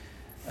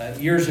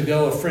 Years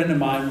ago, a friend of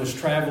mine was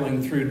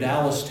traveling through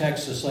Dallas,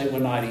 Texas late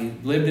one night. He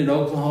lived in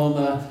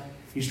Oklahoma.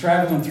 He's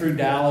traveling through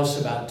Dallas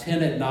about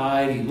 10 at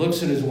night. He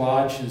looks at his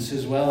watch and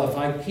says, well, if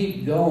I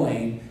keep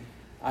going,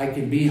 I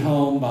can be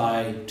home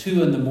by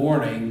 2 in the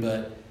morning.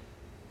 But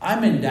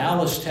I'm in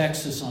Dallas,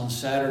 Texas on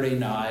Saturday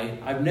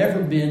night. I've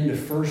never been to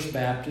First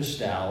Baptist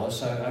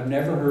Dallas. I've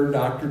never heard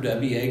Dr.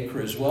 W.A.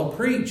 Criswell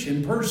preach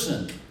in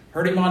person.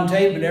 Heard him on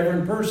tape, but never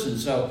in person.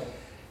 So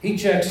he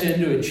checks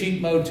into a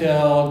cheap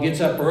motel, gets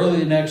up early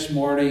the next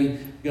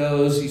morning,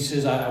 goes. He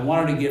says, I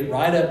wanted to get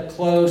right up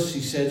close.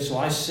 He said, so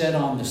I sat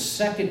on the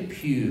second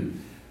pew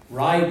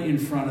right in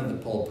front of the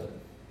pulpit.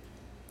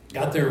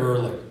 Got there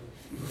early.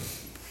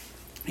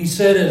 He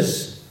said,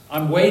 as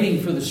I'm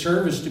waiting for the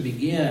service to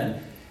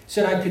begin,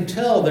 said, I could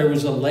tell there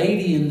was a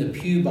lady in the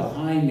pew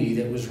behind me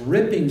that was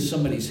ripping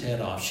somebody's head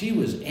off. She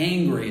was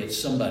angry at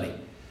somebody.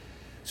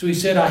 So he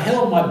said, I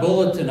held my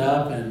bulletin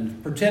up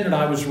and pretended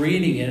I was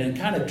reading it and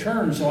kind of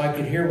turned so I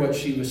could hear what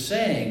she was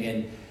saying.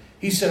 And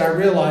he said, I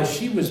realized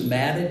she was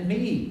mad at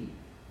me.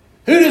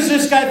 Who does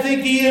this guy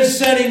think he is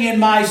sitting in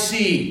my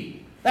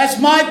seat? That's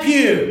my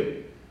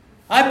pew.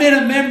 I've been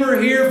a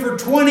member here for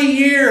 20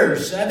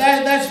 years.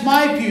 That's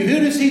my pew. Who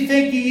does he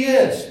think he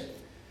is?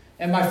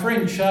 And my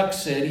friend Chuck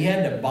said he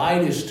had to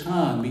bite his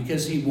tongue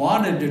because he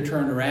wanted to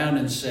turn around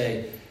and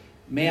say,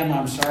 ma'am,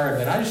 I'm sorry,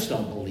 but I just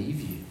don't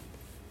believe you.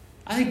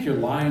 I think you're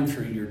lying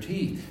through your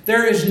teeth.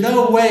 There is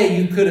no way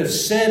you could have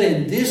sat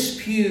in this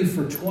pew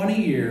for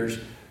 20 years,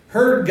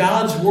 heard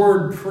God's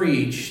word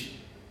preached,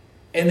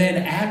 and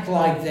then act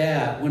like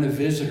that when a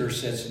visitor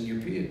sits in your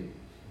pew.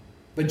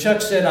 But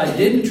Chuck said I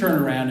didn't turn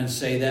around and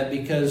say that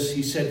because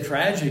he said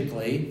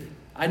tragically,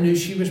 I knew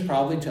she was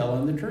probably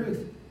telling the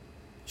truth.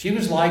 She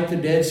was like the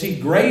Dead Sea.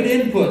 Great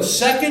input.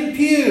 Second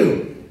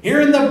pew.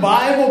 Hearing the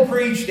Bible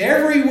preached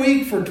every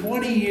week for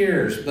 20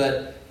 years,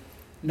 but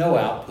no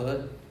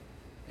output.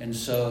 And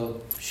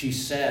so she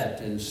sat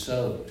and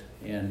soaked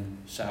and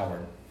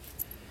soured.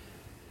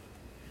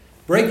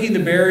 Breaking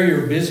the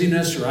barrier of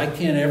busyness, or I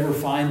can't ever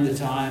find the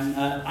time.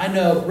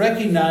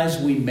 Recognize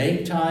we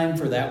make time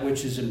for that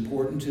which is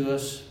important to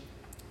us.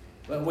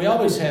 But we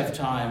always have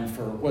time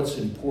for what's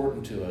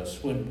important to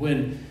us.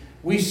 When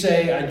we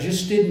say, I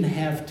just didn't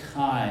have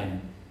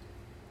time,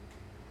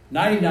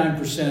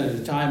 99% of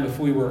the time, if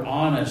we were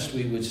honest,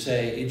 we would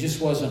say, it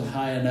just wasn't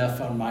high enough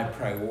on my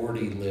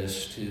priority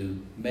list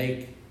to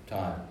make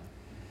time.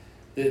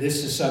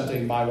 This is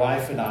something my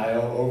wife and I,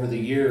 over the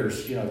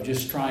years,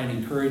 just try and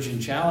encourage and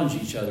challenge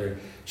each other.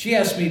 She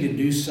asked me to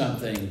do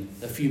something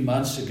a few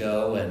months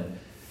ago, and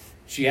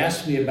she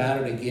asked me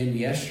about it again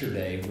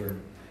yesterday.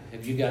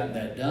 Have you gotten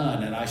that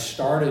done? And I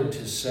started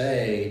to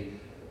say,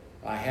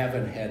 I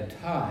haven't had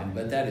time,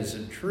 but that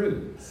isn't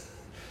true.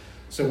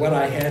 So what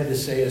I had to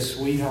say is,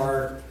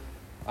 sweetheart,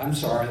 I'm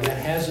sorry, that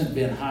hasn't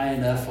been high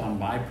enough on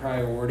my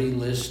priority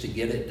list to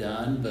get it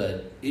done,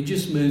 but it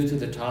just moved to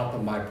the top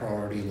of my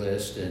priority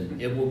list,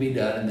 and it will be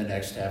done in the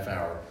next half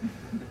hour.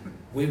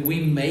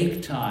 We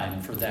make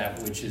time for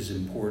that which is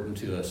important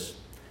to us.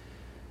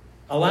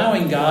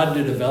 Allowing God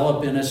to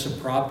develop in us a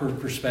proper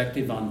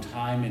perspective on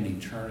time and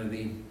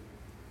eternity.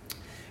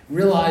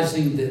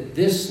 Realizing that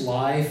this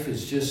life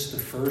is just the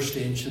first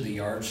inch of the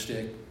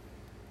yardstick.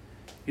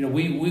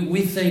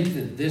 We think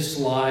that this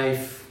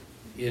life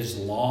is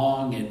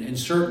long, and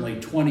certainly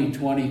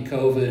 2020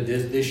 COVID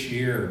this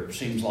year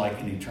seems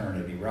like an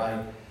eternity,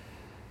 right?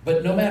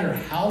 But no matter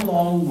how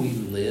long we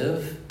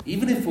live,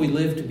 even if we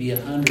live to be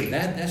 100,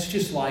 that's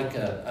just like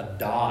a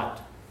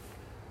dot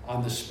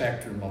on the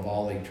spectrum of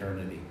all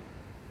eternity.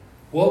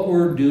 What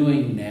we're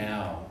doing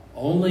now,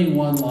 only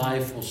one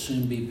life will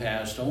soon be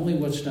passed. Only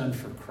what's done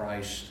for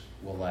Christ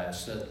will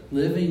last. That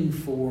living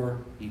for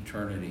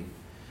eternity.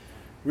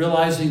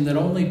 Realizing that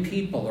only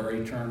people are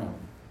eternal.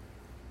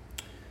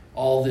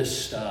 All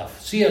this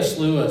stuff. C.S.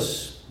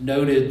 Lewis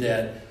noted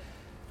that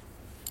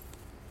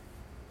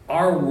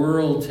our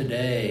world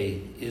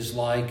today is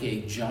like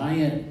a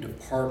giant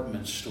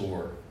department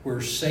store where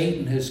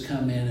Satan has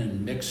come in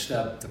and mixed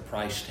up the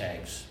price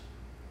tags.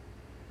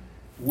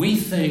 We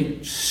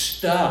think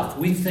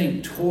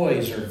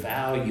toys are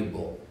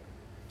valuable.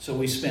 So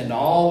we spend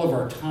all of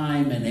our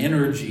time and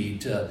energy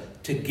to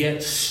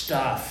get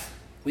stuff.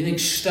 We think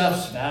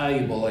stuff's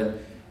valuable,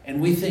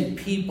 and we think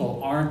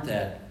people aren't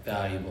that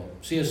valuable.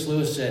 C.S.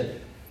 Lewis said,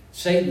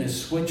 Satan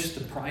has switched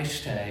the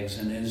price tags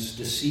and is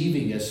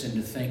deceiving us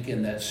into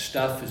thinking that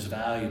stuff is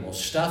valuable.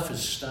 Stuff is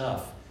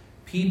stuff.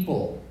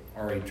 People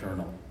are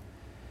eternal.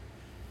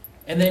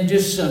 And then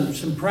just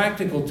some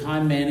practical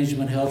time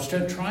management helps.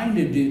 Trying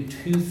to do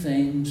two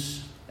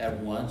things at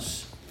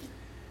once.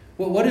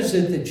 Well, what is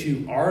it that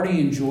you already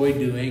enjoy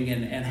doing,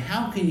 and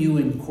how can you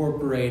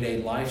incorporate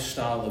a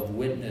lifestyle of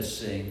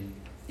witnessing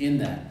in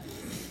that?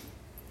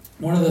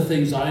 One of the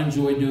things I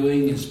enjoy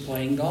doing is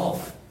playing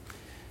golf.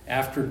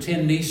 After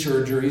 10 knee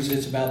surgeries,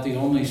 it's about the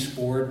only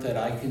sport that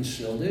I can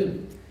still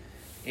do.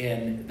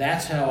 And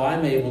that's how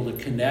I'm able to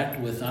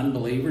connect with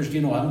unbelievers.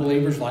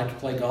 Unbelievers like to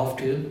play golf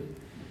too.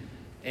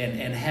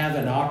 And have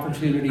an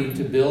opportunity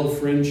to build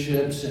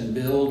friendships and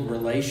build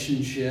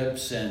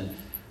relationships. And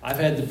I've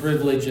had the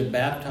privilege of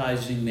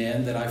baptizing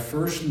men that I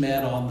first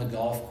met on the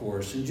golf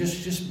course and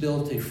just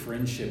built a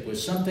friendship with,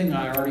 something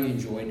I already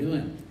enjoy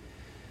doing.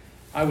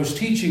 I was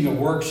teaching a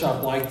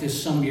workshop like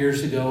this some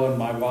years ago, and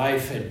my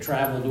wife had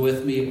traveled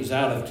with me. It was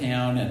out of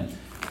town, and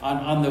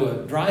on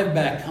the drive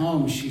back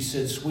home, she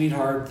said,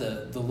 sweetheart,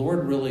 the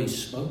Lord really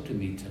spoke to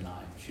me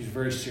tonight. She was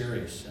very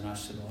serious. And I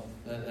said, well,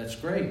 that's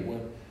great.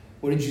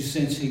 What did you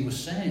sense he was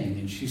saying?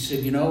 And she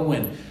said,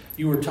 when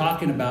you were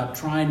talking about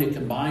trying to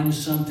combine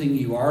something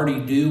you already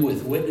do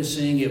with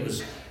witnessing, it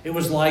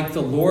was like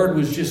the Lord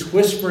was just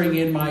whispering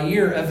in my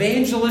ear,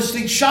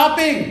 evangelistic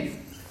shopping.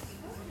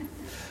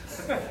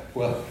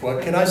 Well,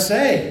 what can I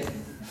say?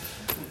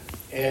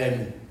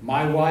 And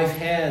my wife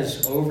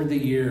has, over the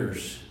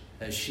years,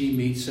 as she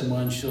meets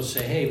someone, she'll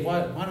say, hey,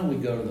 why don't we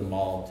go to the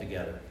mall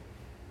together?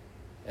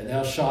 And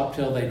they'll shop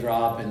till they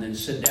drop and then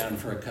sit down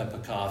for a cup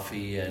of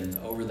coffee. And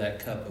over that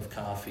cup of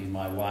coffee,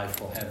 my wife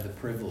will have the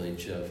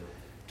privilege of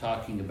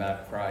talking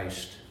about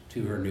Christ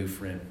to her new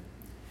friend.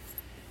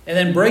 And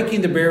then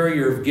breaking the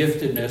barrier of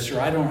giftedness, or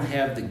I don't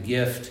have the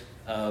gift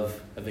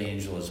of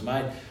evangelism.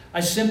 I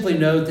simply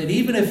note that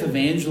even if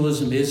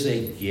evangelism is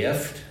a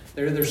gift,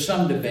 there's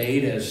some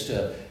debate as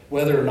to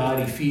whether or not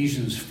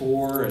Ephesians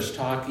 4 is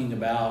talking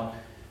about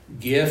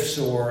gifts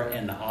or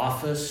an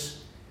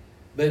office.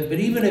 But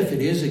even if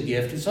it is a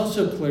gift, it's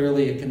also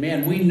clearly a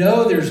command. We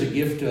know there's a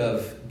gift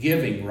of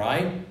giving,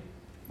 right?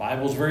 The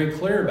Bible's very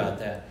clear about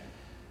that.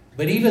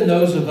 But even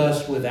those of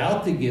us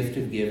without the gift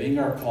of giving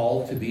are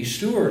called to be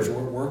stewards.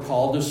 We're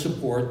called to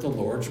support the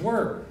Lord's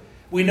work.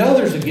 We know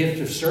there's a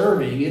gift of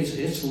serving.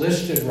 It's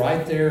listed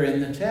right there in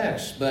the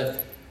text.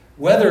 But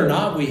whether or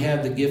not we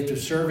have the gift of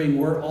serving,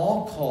 we're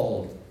all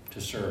called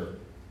to serve.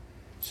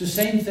 It's the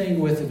same thing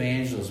with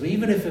evangelism.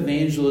 Even if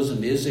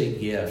evangelism is a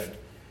gift,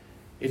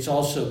 it's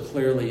also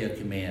clearly a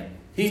command.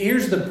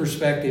 Here's the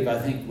perspective I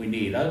think we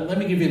need. Let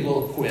me give you a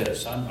little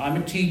quiz. I'm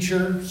a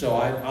teacher, so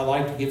I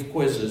like to give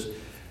quizzes.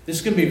 This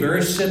is going to be a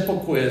very simple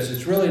quiz.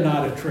 It's really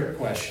not a trick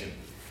question.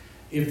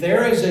 If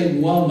there is a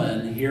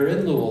woman here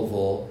in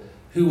Louisville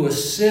who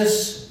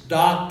assists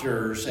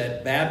doctors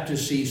at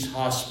Baptist East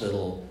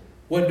Hospital,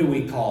 what do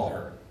we call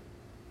her?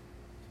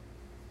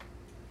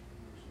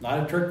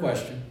 Not a trick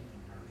question.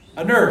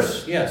 A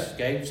nurse, yes.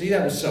 Okay. See,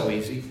 that was so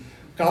easy.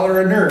 Call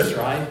her a nurse,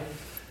 right?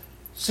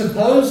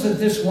 Suppose that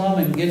this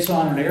woman gets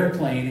on an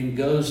airplane and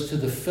goes to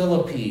the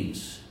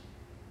Philippines.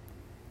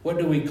 What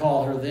do we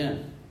call her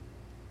then?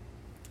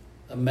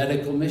 A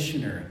medical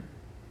missionary.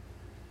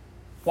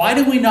 Why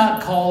do we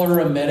not call her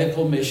a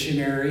medical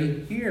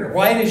missionary here?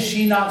 Why does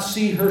she not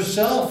see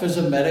herself as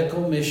a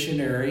medical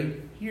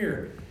missionary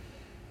here?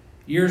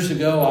 Years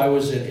ago, I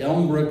was at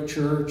Elmbrook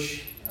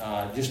Church,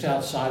 just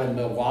outside of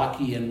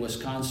Milwaukee in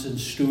Wisconsin.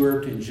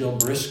 Stuart and Jill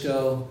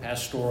Briscoe,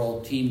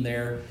 pastoral team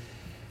there.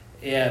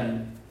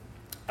 And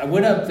I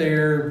went up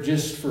there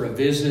just for a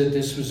visit.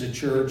 This was a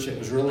church that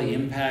was really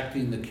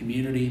impacting the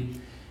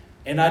community.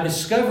 And I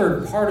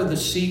discovered part of the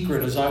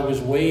secret as I was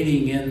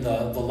waiting in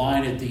the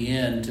line at the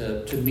end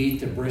to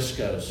meet the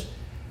Briscoes.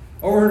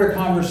 Overheard a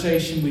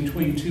conversation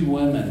between two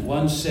women.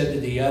 One said to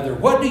the other,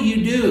 "What do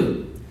you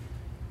do?"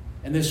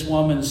 And this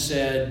woman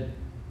said,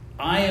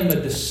 "I am a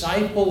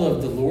disciple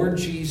of the Lord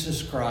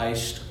Jesus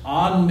Christ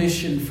on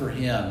mission for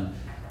Him,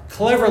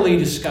 cleverly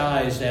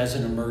disguised as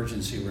an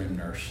emergency room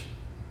nurse."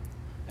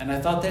 And I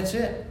thought, that's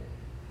it.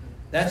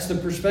 That's the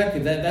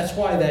perspective. That's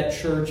why that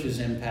church is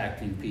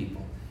impacting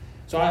people.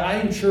 So I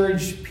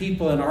encourage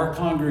people in our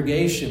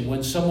congregation,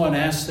 when someone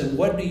asks them,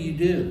 "What do you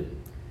do?"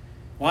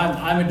 Well,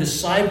 I'm a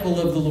disciple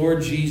of the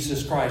Lord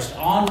Jesus Christ,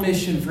 on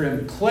mission for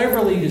Him,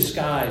 cleverly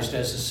disguised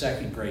as a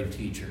second grade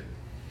teacher,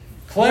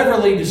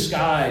 cleverly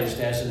disguised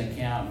as an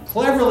accountant,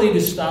 cleverly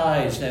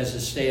disguised as a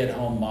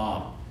stay-at-home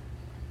mom.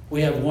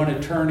 We have one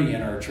attorney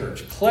in our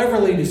church,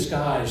 cleverly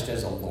disguised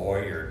as a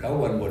lawyer. No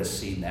one would have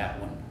seen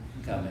that one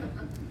coming.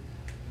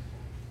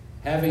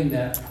 Having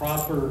that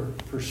proper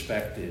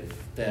perspective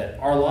that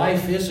our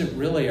life isn't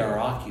really our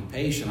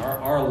occupation.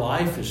 Our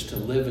life is to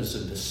live as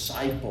a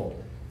disciple.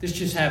 This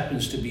just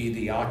happens to be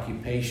the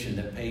occupation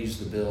that pays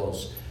the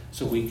bills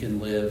so we can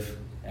live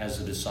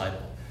as a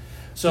disciple.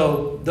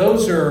 So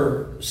those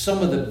are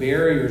some of the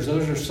barriers.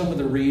 Those are some of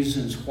the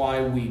reasons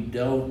why we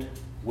don't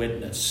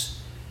witness.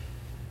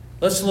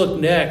 Let's look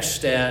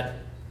next at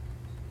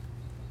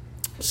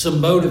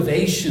some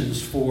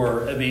motivations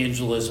for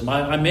evangelism.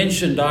 I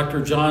mentioned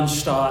Dr. John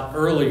Stott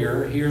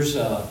earlier. Here's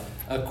a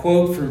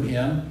quote from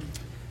him.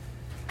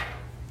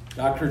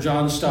 Dr.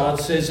 John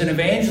Stott says, "In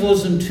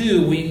evangelism,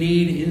 too, we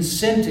need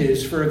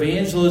incentives, for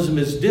evangelism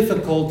is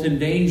difficult and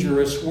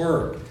dangerous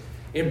work.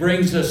 It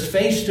brings us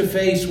face to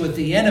face with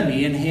the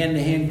enemy in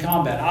hand-to-hand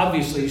combat."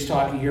 Obviously, he's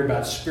talking here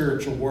about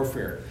spiritual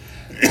warfare.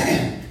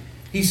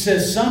 He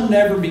says, "Some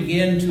never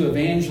begin to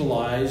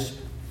evangelize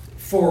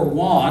for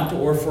want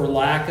or for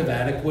lack of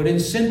adequate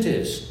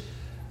incentives.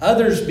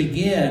 Others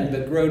begin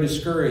but grow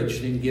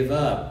discouraged and give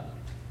up.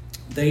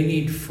 They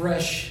need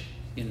fresh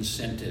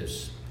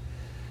incentives."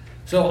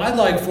 So I'd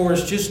like for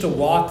us just to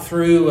walk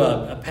through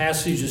a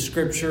passage of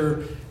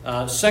Scripture,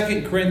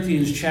 2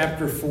 Corinthians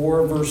chapter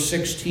 4, verse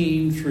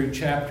 16 through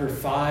chapter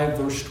 5,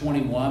 verse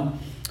 21.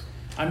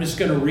 I'm just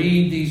going to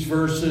read these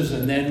verses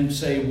and then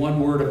say one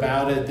word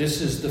about it.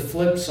 This is the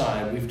flip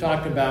side. We've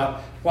talked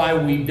about why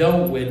we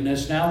don't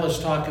witness. Now let's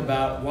talk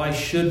about why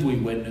should we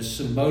witness,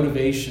 some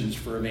motivations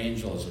for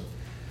evangelism.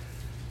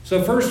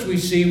 So first we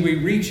see we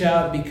reach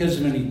out because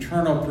of an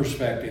eternal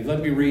perspective.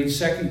 Let me read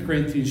 2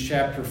 Corinthians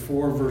chapter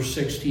 4, verse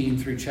 16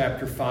 through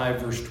chapter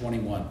 5, verse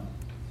 21.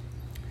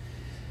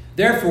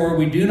 "Therefore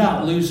we do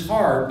not lose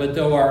heart, but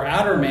though our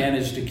outer man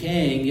is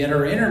decaying, yet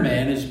our inner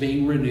man is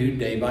being renewed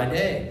day by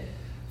day.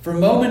 For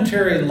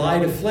momentary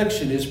light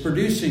affliction is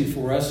producing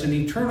for us an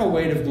eternal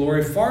weight of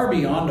glory far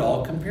beyond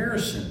all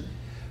comparison.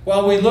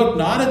 While we look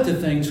not at the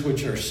things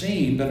which are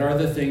seen, but are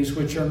the things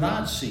which are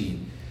not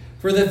seen.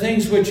 For the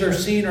things which are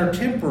seen are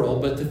temporal,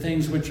 but the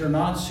things which are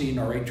not seen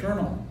are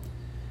eternal.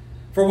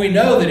 For we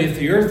know that if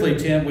the earthly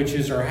tent, which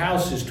is our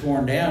house, is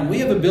torn down, we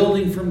have a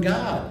building from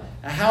God,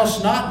 a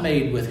house not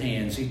made with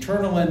hands,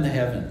 eternal in the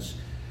heavens.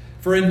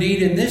 For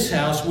indeed in this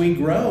house we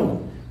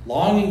groan,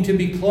 longing to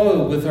be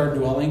clothed with our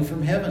dwelling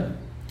from heaven,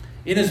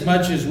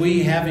 inasmuch as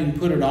we, having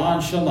put it on,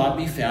 shall not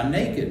be found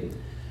naked.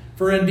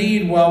 For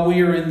indeed, while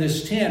we are in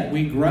this tent,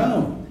 we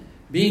groan,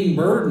 being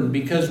burdened,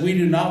 because we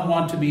do not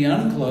want to be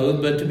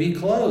unclothed, but to be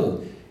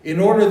clothed, in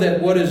order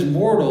that what is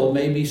mortal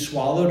may be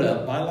swallowed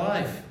up by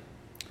life.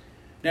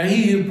 Now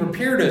he who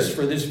prepared us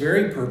for this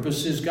very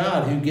purpose is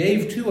God, who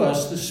gave to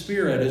us the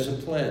Spirit as a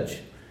pledge.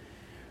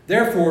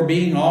 Therefore,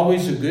 being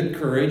always of good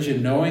courage,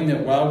 and knowing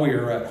that while we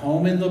are at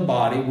home in the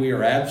body, we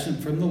are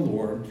absent from the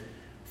Lord,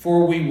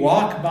 for we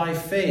walk by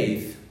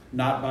faith,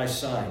 not by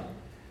sight.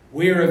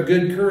 We are of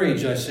good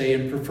courage, I say,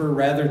 and prefer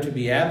rather to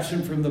be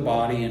absent from the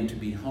body and to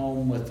be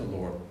home with the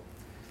Lord.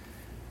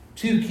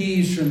 Two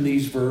keys from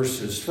these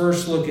verses.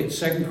 First, look at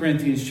 2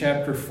 Corinthians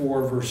chapter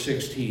 4, verse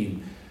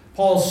 16.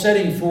 Paul's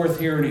setting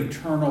forth here an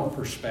eternal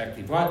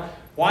perspective.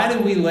 Why do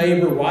we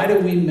labor? Why do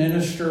we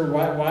minister?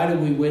 Why do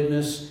we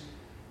witness?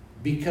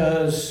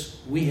 Because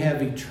we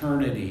have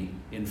eternity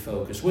in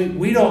focus.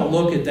 We don't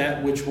look at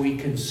that which we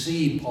can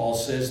see, Paul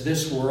says,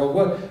 this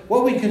world.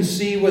 What we can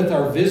see with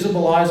our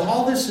visible eyes,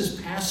 all this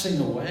is passing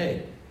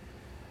away.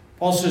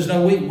 Paul says,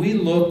 no, we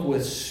look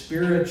with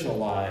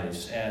spiritual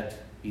eyes at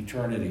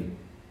eternity.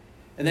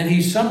 And then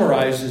he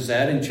summarizes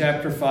that in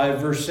chapter 5,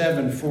 verse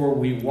 7, for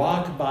we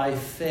walk by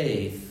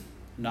faith,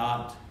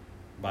 not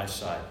by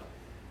sight.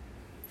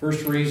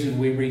 First reason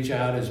we reach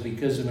out is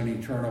because of an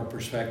eternal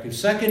perspective.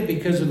 Second,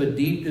 because of a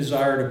deep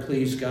desire to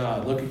please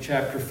God. Look at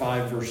chapter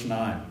 5, verse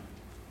 9.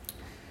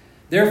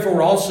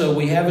 Therefore also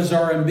we have as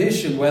our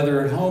ambition,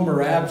 whether at home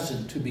or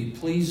absent, to be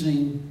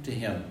pleasing to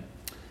Him.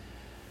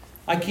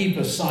 I keep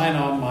a sign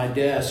on my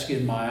desk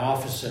in my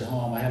office at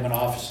home. I have an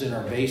office in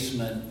our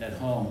basement at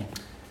home.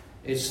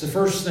 It's the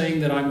first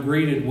thing that I'm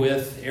greeted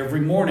with every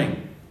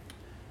morning.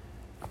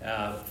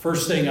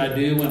 First thing I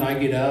do when I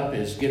get up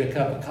is get a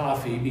cup of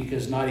coffee,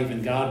 because not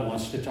even God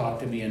wants to talk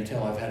to me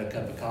until I've had a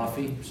cup of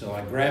coffee. So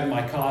I grab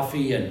my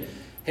coffee and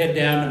head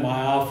down to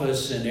my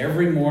office, and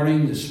every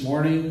morning, this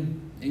morning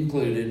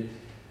included,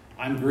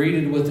 I'm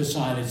greeted with a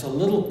sign. It's a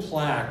little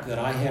plaque that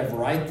I have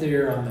right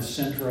there on the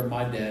center of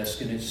my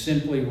desk, and it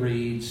simply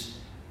reads,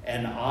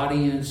 "An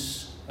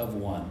audience of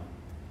one."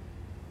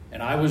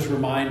 And I was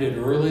reminded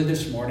early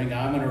this morning,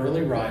 I'm an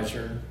early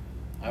riser,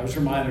 I was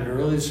reminded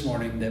early this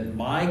morning that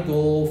my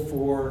goal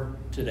for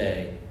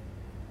today,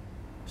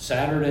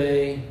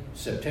 Saturday,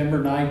 September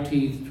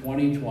 19th,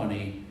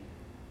 2020,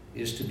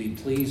 is to be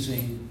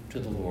pleasing to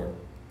the Lord.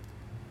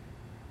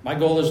 My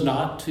goal is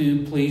not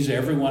to please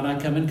everyone I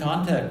come in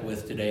contact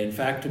with today. In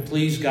fact, to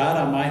please God,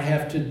 I might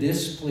have to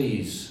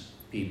displease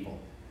people.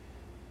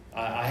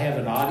 I have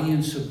an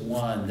audience of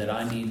one that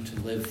I need to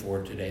live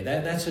for today.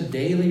 That's a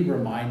daily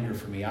reminder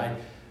for me.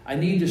 I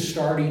need to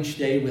start each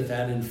day with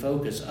that in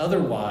focus.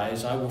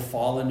 Otherwise, I will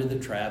fall into the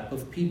trap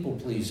of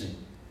people-pleasing.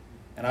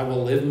 And I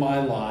will live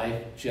my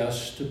life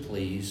just to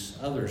please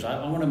others.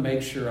 I want to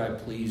make sure I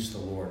please the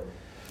Lord.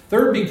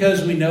 Third,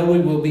 because we know we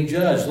will be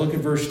judged. Look at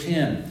verse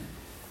 10.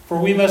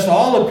 For we must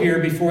all appear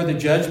before the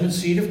judgment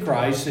seat of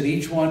Christ, that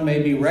each one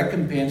may be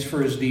recompensed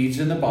for his deeds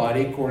in the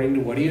body according to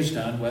what he has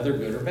done, whether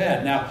good or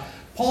bad. Now,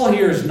 Paul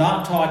here is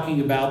not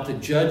talking about the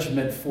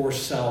judgment for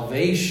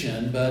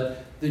salvation,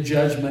 but the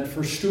judgment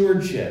for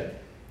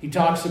stewardship. He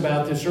talks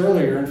about this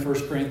earlier in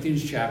 1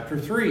 Corinthians chapter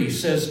 3. He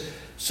says,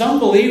 some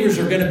believers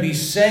are going to be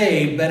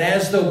saved, but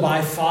as though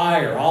by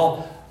fire.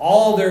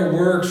 All their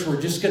works were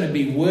just going to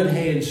be wood,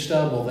 hay, and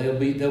stubble.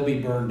 They'll be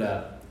burned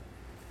up.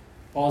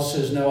 Paul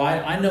says, no,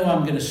 I know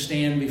I'm going to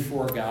stand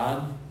before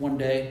God one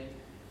day,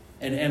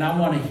 and I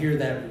want to hear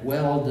that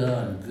well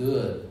done,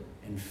 good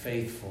and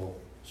faithful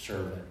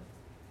servant.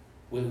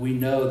 We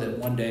know that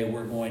one day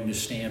we're going to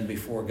stand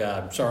before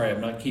God. Sorry, I'm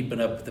not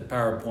keeping up with the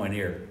PowerPoint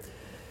here,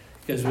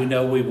 because we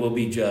know we will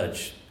be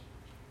judged.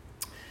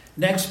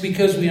 Next,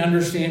 because we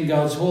understand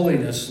God's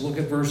holiness, look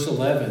at verse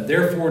 11.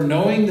 Therefore,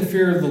 knowing the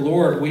fear of the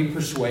Lord, we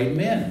persuade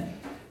men.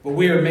 But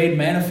we are made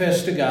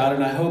manifest to God,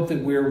 and I hope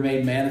that we are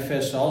made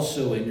manifest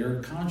also in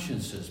your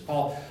consciences.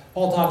 Paul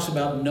talks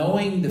about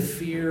knowing the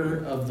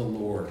fear of the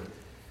Lord.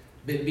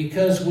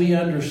 Because we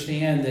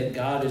understand that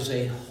God is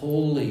a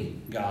holy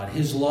God.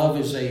 His love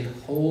is a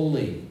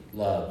holy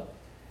love.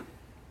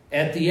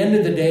 At the end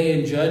of the day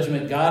in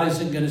judgment, God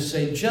isn't going to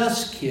say,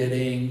 just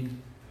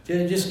kidding,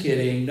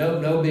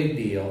 no big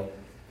deal.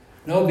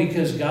 No,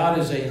 because God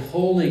is a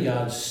holy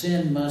God.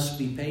 Sin must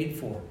be paid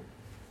for,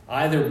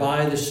 either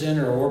by the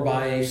sinner or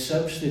by a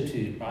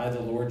substitute, by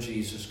the Lord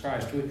Jesus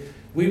Christ.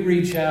 We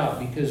reach out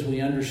because we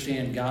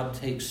understand God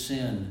takes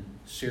sin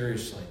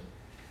seriously.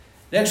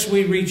 Next,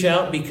 we reach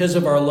out because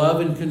of our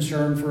love and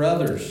concern for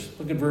others.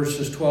 Look at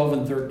verses 12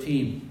 and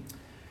 13.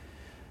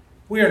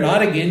 We are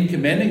not again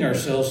commending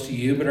ourselves to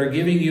you, but are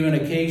giving you an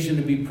occasion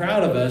to be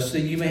proud of us, that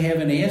you may have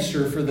an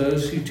answer for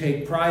those who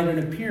take pride in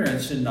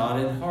appearance and not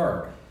in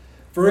heart.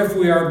 For if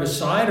we are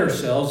beside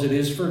ourselves, it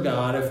is for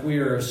God. If we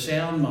are of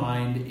sound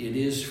mind, it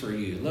is for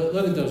you.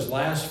 Look at those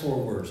last 4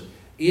 words.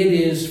 It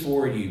is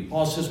for you.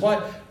 Paul says, why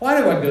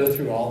do I go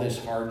through all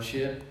this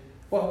hardship?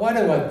 Why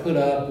do I put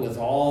up with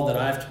all that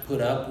I have to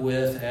put up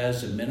with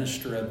as a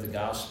minister of the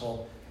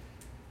gospel?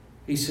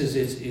 He says,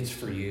 it's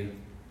for you.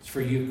 It's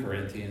for you,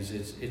 Corinthians.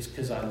 It's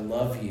because I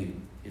love you.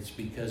 It's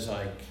because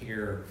I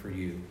care for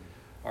you.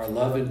 Our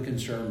love and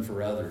concern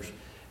for others.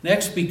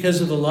 Next,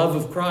 because of the love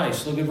of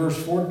Christ. Look at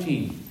verse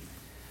 14.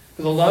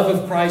 For the love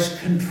of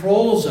Christ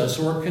controls us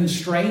or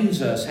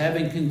constrains us,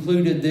 having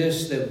concluded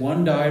this, that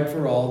one died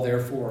for all,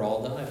 therefore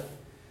all died.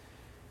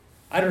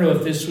 I don't know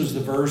if this was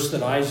the verse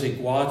that Isaac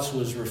Watts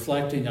was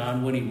reflecting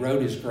on when he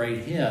wrote his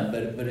great hymn,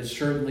 but it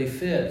certainly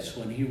fits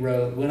when he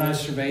wrote, "When I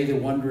survey the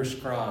wondrous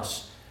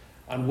cross,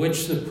 on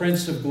which the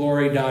Prince of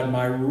Glory died,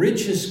 my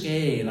richest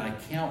gain I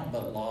count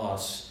but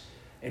loss,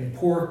 and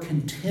pour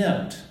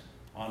contempt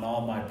on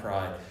all my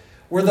pride.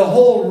 Were the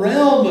whole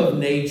realm of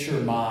nature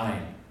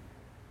mine,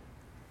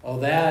 oh,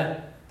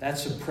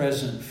 that's a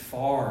present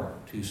far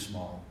too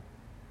small.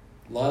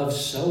 Love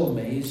so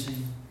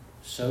amazing,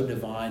 so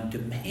divine,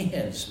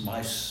 demands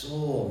my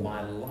soul,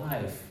 my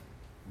life,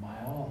 my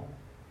all."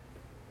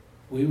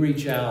 We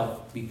reach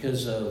out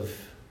because of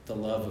the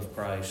love of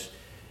Christ.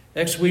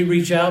 Next, we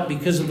reach out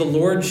because of the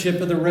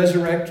lordship of the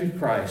resurrected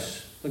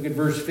Christ. Look at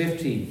verse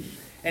 15.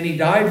 "And he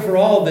died for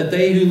all, that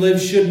they who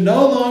live should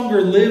no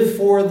longer live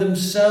for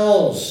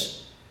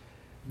themselves,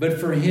 but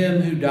for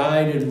him who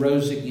died and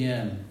rose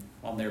again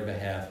on their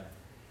behalf."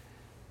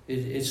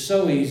 It's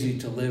so easy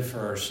to live for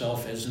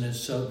ourselves, isn't it?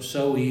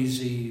 So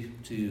easy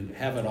to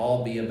have it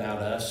all be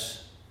about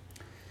us.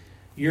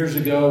 Years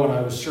ago, when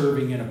I was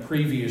serving in a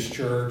previous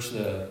church,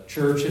 the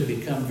church had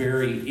become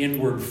very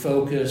inward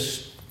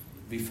focused.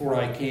 Before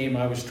I came,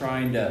 I was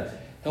trying to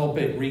help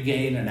it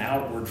regain an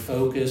outward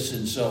focus.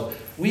 And so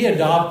we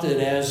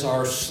adopted as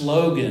our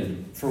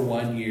slogan for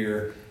 1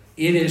 year,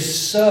 "It is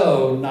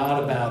so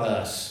not about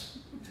us."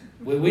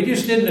 We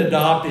just didn't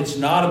adopt "it's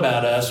not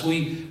about us."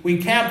 We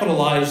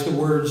capitalized the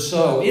word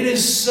 "so." It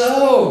is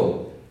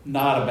so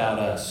not about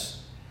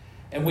us.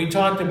 And we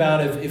talked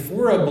about if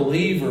we're a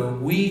believer,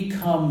 we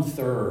come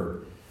third.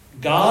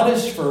 God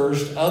is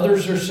first,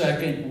 others are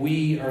second,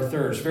 we are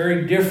third. It's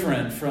very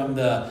different from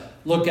the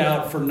look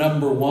out for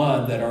number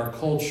one that our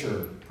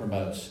culture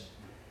promotes.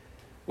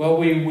 Well,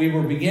 we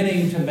were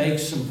beginning to make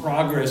some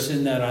progress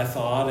in that, I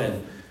thought.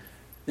 And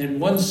then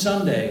one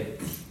Sunday,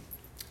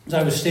 as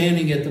I was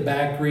standing at the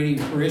back greeting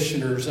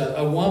parishioners,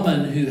 a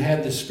woman who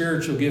had the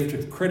spiritual gift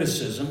of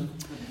criticism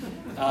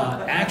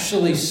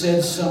actually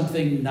said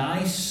something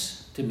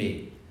nice to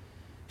me.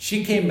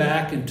 She came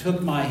back and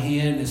took my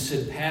hand and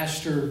said,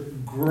 "Pastor,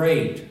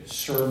 great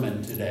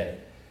sermon today."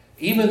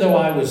 Even though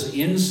I was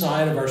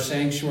inside of our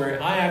sanctuary,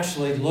 I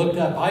actually looked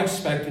up. I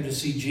expected to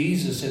see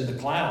Jesus in the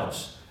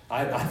clouds.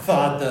 I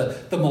thought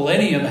the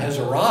millennium has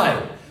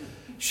arrived.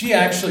 She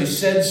actually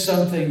said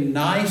something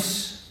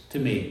nice to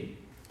me.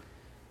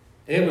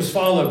 It was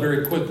followed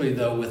very quickly,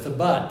 though, with a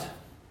but.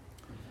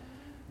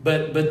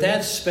 But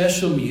that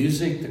special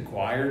music the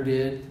choir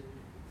did,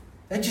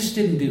 that just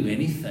didn't do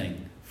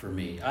anything for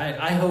me.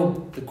 I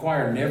hope the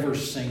choir never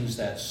sings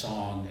that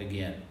song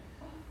again.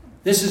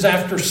 This is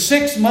after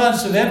 6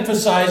 months of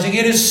emphasizing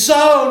it is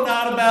so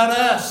not about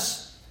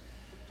us.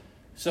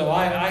 So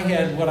I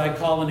had what I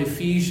call an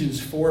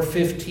Ephesians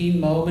 4:15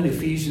 moment.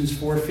 Ephesians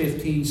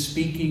 4:15,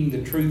 speaking the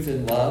truth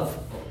in love.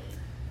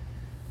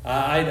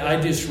 I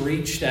just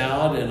reached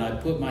out and I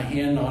put my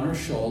hand on her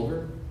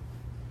shoulder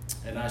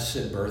and I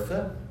said,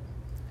 "Bertha,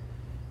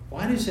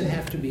 why does it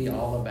have to be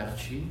all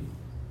about you?"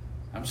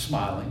 I'm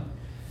smiling.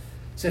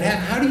 I said,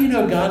 how do you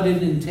know God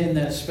didn't intend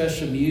that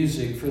special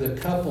music for the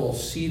couple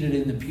seated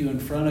in the pew in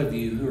front of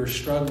you who are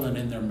struggling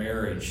in their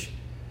marriage,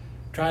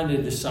 trying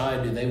to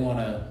decide, do they want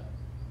to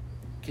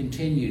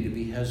continue to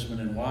be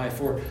husband and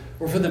wife? Or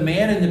for the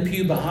man in the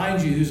pew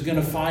behind you who's going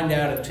to find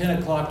out at 10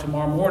 o'clock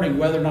tomorrow morning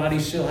whether or not he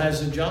still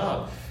has a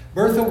job?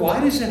 Bertha, why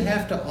does it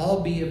have to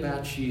all be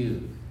about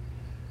you?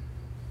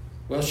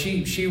 Well,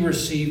 she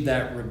received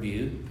that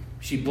rebuke.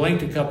 She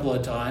blinked a couple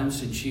of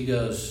times and she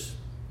goes,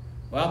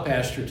 "Well,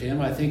 Pastor Tim,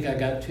 I think I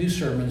got 2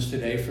 sermons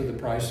today for the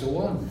price of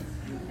 1.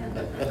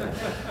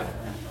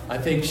 I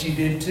think she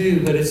did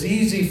too, but it's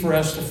easy for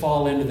us to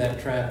fall into that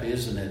trap,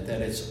 isn't it?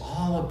 That it's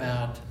all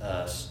about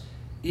us.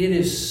 It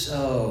is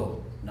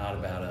so not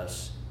about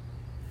us.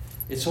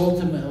 It's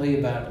ultimately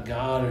about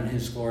God and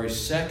His glory.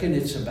 Second,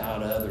 it's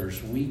about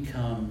others. We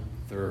come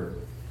third.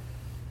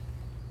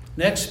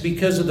 Next,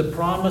 because of the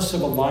promise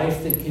of a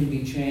life that can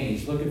be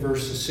changed. Look at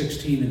verses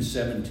 16 and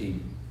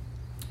 17.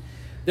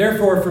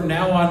 "Therefore, from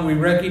now on, we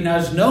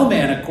recognize no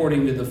man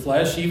according to the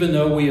flesh, even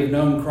though we have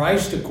known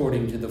Christ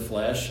according to the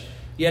flesh.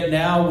 Yet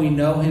now we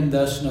know him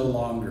thus no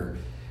longer.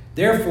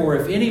 Therefore,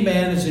 if any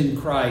man is in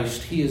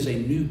Christ, he is a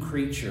new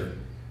creature.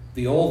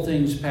 The old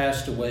things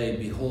passed away.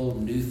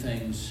 Behold, new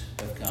things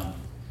have come."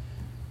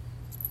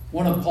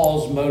 One of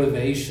Paul's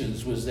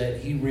motivations was that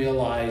he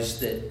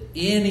realized that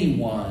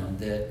anyone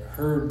that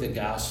heard the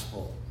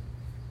gospel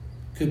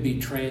could be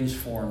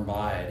transformed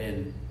by it.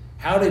 And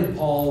How did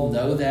Paul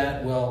know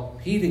that? Well,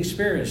 he'd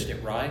experienced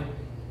it, right?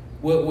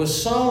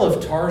 Was Saul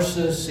of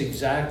Tarsus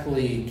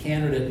exactly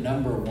candidate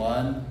number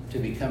one to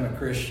become a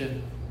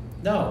Christian?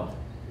 No.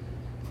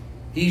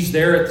 He's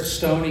there at the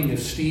stoning of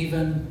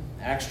Stephen,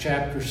 Acts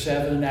chapter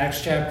 7.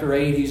 Acts chapter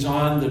 8, he's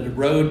on the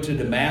road to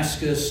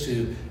Damascus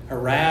to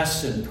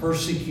harass and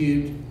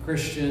persecute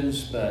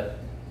Christians, but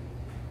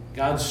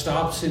God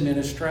stops him in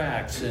his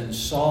tracks, and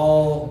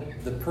Saul,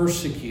 the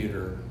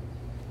persecutor,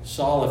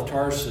 Saul of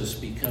Tarsus,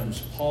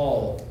 becomes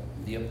Paul,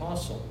 the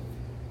apostle.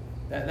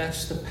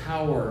 That's the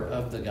power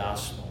of the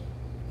gospel,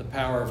 the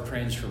power of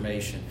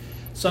transformation.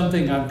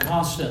 Something I'm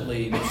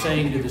constantly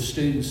saying to the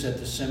students at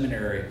the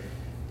seminary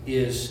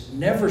is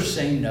never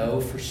say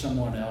no for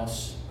someone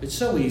else. It's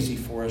so easy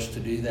for us to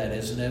do that,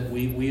 isn't it?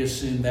 We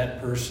assume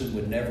that person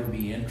would never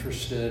be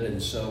interested,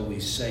 and so we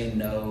say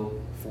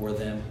no for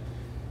them.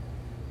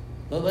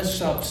 But let's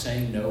stop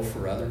saying no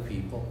for other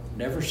people.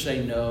 Never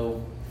say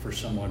no for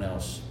someone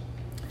else.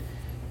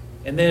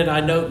 And then I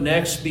note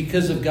next,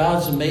 because of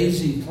God's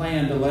amazing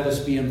plan to let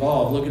us be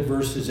involved. Look at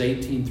verses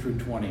 18 through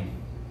 20.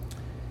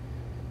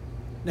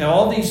 Now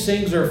all these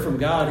things are from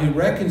God, who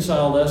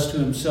reconciled us to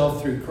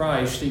himself through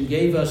Christ and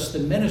gave us the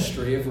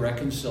ministry of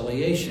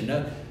reconciliation.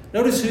 Now,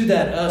 notice who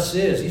that us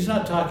is. He's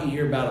not talking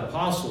here about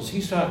apostles.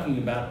 He's talking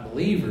about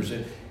believers.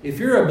 If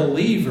you're a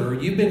believer,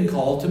 you've been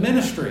called to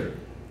ministry,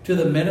 to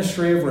the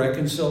ministry of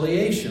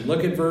reconciliation.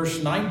 Look at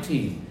verse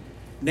 19.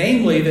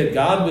 Namely, that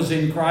God was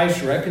in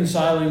Christ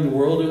reconciling the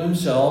world to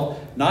himself,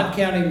 not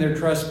counting their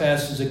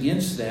trespasses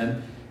against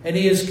them, and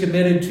he has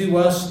committed to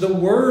us the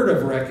word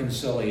of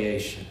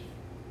reconciliation.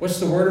 What's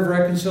the word of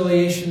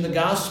reconciliation? The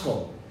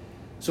gospel.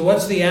 So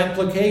what's the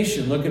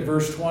application? Look at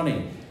verse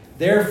 20.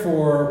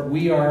 Therefore,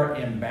 we are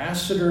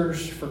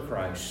ambassadors for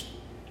Christ.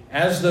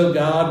 As though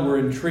God were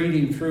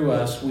entreating through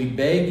us, we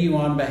beg you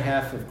on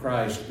behalf of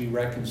Christ, be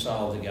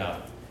reconciled to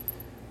God.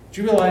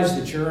 Do you realize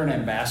that you're an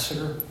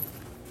ambassador?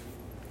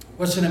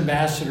 What's an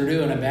ambassador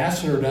do? An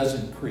ambassador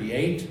doesn't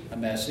create a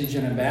message.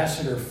 An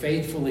ambassador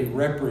faithfully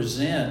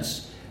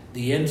represents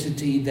the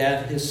entity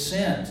that has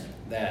sent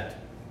that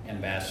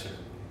ambassador.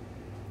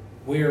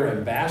 We are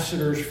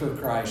ambassadors for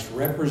Christ,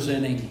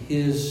 representing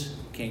his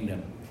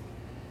kingdom.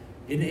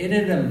 Isn't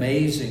it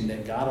amazing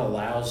that God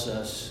allows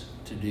us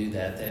to do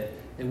that? That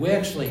we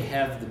actually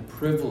have the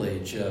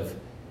privilege of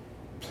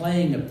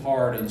playing a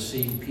part in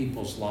seeing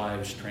people's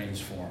lives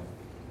transform.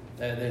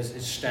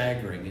 It's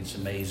staggering. It's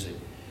amazing.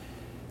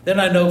 Then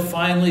I know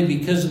finally,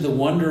 because of the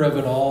wonder of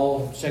it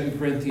all, 2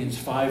 Corinthians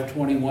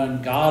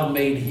 5:21, God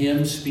made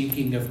him,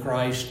 speaking of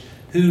Christ,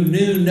 who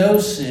knew no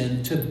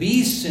sin, to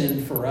be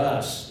sin for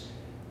us,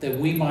 that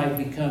we might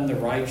become the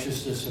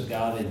righteousness of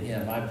God in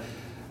him.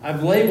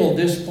 I've labeled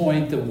this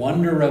point the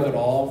wonder of it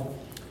all.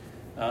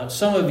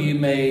 Some of you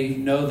may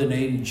know the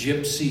name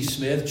Gypsy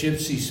Smith.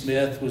 Gypsy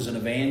Smith was an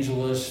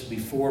evangelist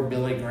before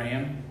Billy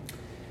Graham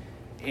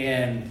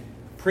and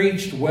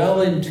preached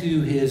well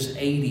into his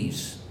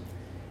 80s.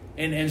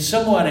 And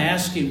someone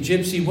asked him,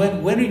 Gypsy,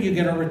 when are you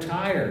going to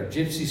retire?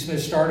 Gypsy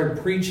Smith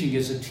started preaching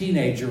as a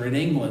teenager in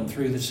England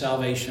through the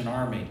Salvation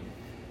Army.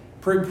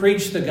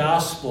 Preached the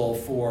gospel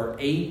for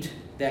 8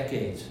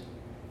 decades.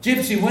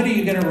 Gypsy, when are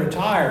you going to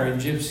retire?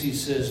 And Gypsy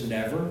says,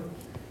 never.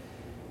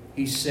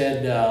 He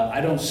said,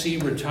 I don't see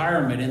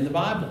retirement in the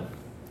Bible.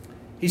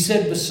 He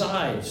said,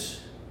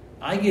 besides,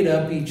 I get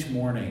up each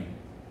morning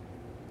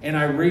and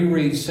I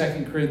reread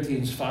 2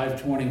 Corinthians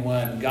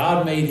 5:21.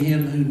 God made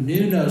him who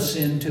knew no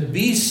sin to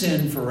be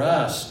sin for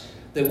us,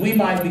 that we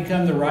might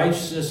become the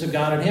righteousness of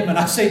God in him. And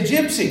I say,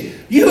 Gypsy,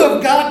 you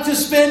have got to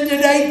spend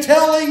today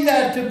telling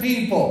that to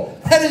people.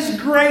 That is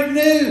great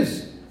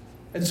news.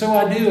 And so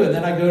I do, and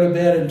then I go to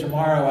bed, and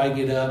tomorrow I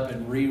get up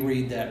and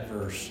reread that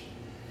verse.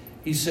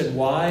 He said,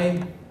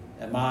 why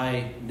am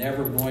I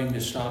never going to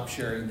stop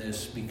sharing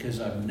this?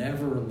 Because I've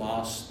never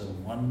lost the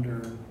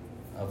wonder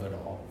of it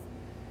all.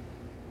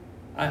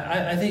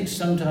 I think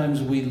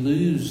sometimes we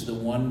lose the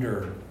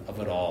wonder of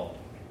it all.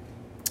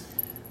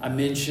 I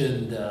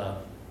mentioned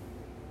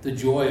the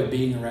joy of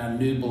being around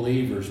new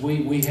believers.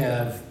 We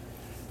have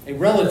a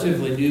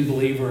relatively new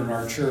believer in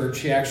our church.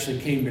 He actually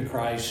came to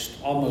Christ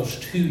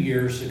almost 2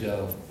 years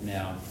ago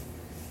now.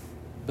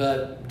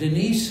 But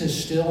Denise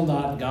has still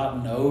not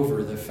gotten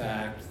over the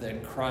fact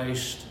that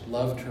Christ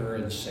loved her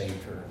and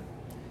saved her.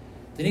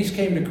 Denise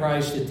came to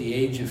Christ at the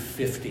age of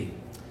 50.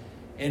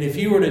 And if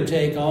you were to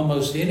take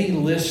almost any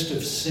list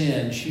of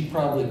sin, she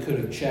probably could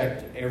have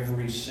checked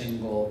every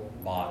single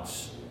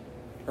box.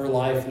 Her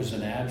life was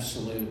an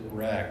absolute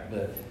wreck.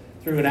 But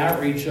through an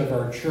outreach of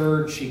our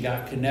church, she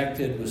got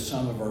connected with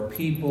some of our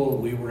people.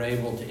 We were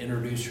able to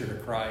introduce her to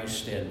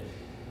Christ.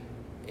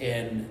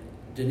 And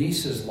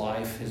Denise's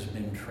life has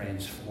been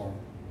transformed.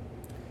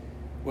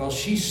 Well,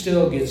 she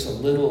still gets a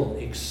little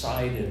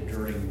excited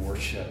during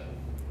worship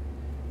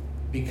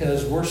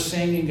because we're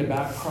singing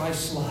about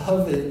Christ's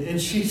love, and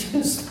she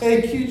just,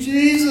 thank you,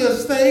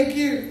 Jesus, thank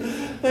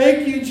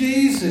you,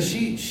 Jesus.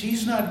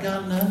 She's not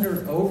gotten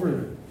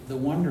over the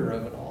wonder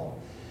of it all.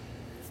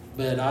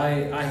 but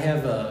I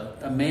have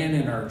a man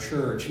in our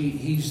church.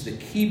 He's the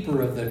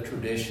keeper of the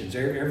traditions.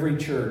 Every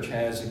church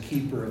has a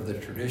keeper of the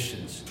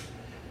traditions.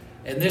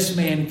 And this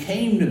man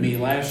came to me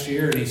last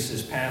year and he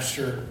says,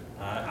 Pastor,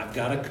 I've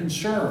got a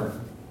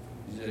concern.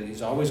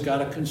 He's always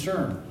got a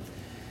concern.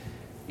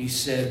 He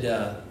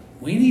said,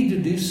 we need to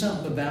do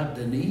something about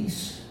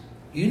Denise.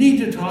 You need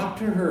to talk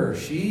to her.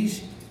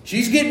 She's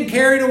getting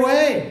carried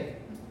away.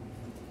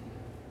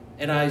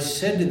 And I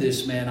said to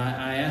this man,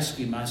 I asked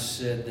him, I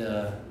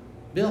said,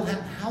 Bill,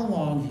 how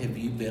long have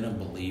you been a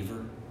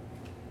believer?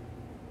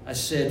 I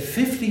said,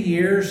 50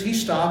 years. He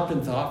stopped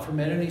and thought for a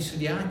minute. And he said,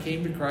 yeah, I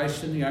came to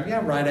Christ in the army.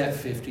 Yeah, right at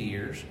 50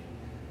 years.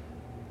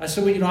 I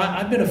said, well,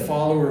 I've been a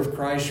follower of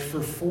Christ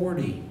for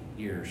 40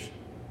 years.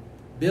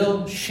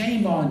 Bill,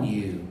 shame on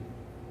you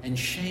and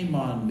shame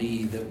on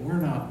me that we're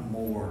not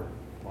more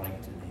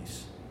like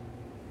Denise.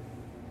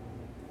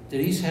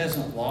 Denise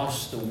hasn't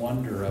lost the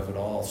wonder of it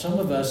all. Some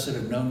of us that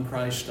have known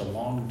Christ a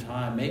long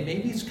time,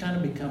 maybe it's kind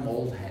of become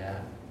old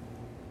hat.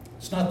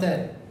 It's not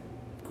that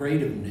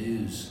great of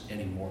news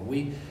anymore.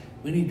 We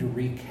need to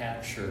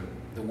recapture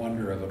the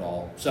wonder of it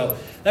all. So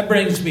that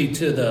brings me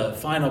to the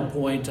final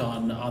point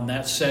on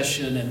that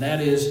session, and that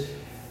is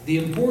the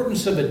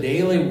importance of a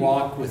daily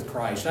walk with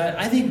Christ.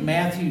 I think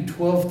Matthew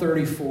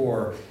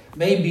 12:34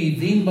 may be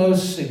the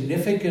most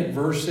significant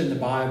verse in the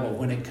Bible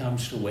when it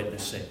comes to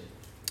witnessing.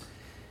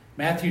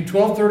 Matthew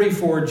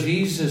 12:34,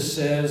 Jesus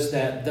says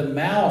that the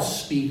mouth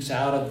speaks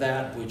out of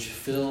that which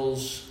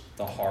fills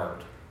the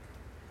heart.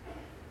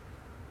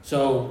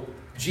 So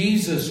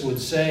Jesus would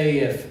say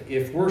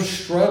if we're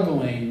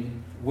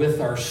struggling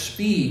with our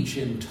speech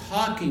and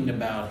talking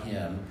about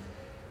him,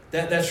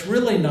 that's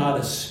really not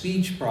a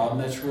speech problem,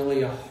 that's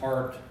really a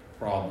heart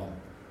problem.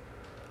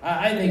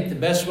 I think the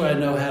best way I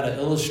know how to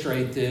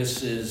illustrate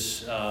this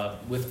is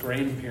with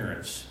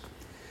grandparents.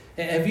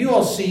 Have you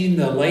all seen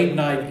the late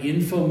night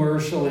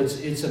infomercial?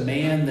 It's a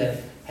man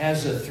that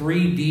has a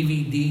 3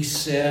 DVD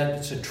set.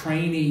 It's a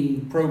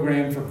training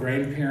program for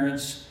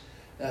grandparents.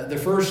 The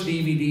first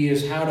DVD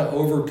is how to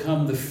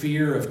overcome the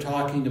fear of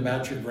talking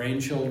about your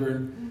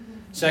grandchildren.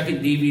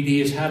 Second DVD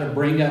is how to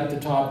bring up the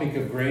topic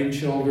of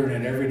grandchildren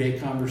in everyday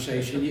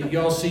conversation. You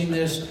all seen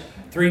this?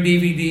 3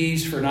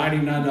 DVDs for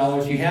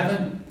 $99. You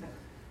haven't?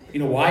 You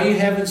know why you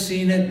haven't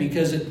seen it?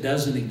 Because it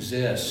doesn't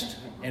exist,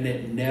 and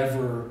it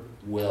never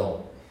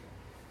will.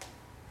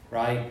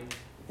 Right?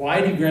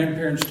 Why do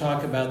grandparents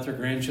talk about their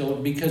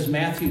grandchildren? Because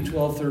Matthew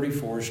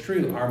 12:34 is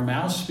true. Our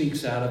mouth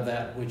speaks out of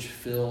that which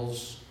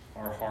fills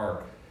our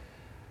heart.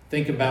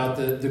 Think about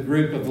the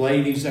group of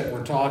ladies that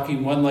were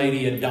talking. One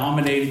lady had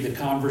dominated the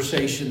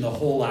conversation the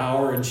whole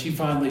hour, and she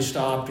finally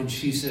stopped and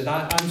she said,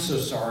 I'm so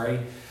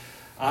sorry.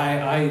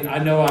 I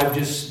know I've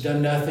just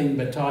done nothing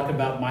but talk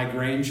about my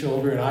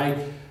grandchildren.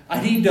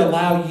 I need to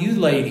allow you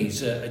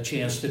ladies a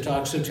chance to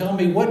talk. So tell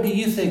me, what do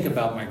you think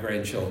about my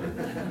grandchildren?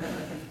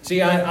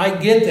 See, I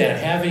get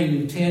that.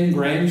 Having 10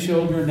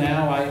 grandchildren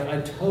now,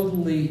 I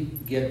totally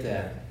get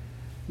that.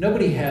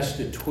 Nobody has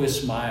to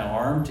twist my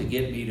arm to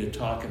get me to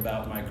talk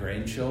about my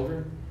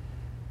grandchildren.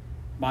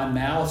 My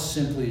mouth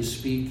simply is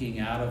speaking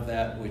out of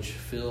that which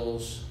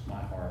fills my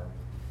heart.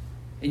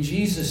 And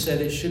Jesus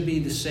said it should be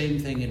the same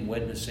thing in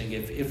witnessing.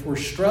 If we're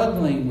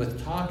struggling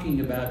with talking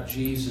about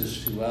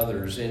Jesus to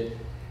others,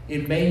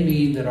 it may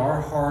mean that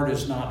our heart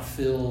is not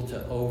filled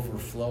to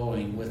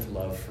overflowing with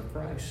love for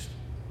Christ.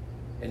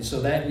 And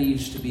so that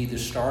needs to be the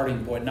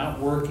starting point, not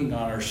working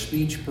on our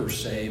speech per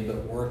se,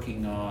 but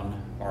working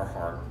on our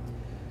heart.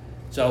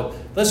 So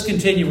let's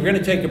continue. We're going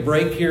to take a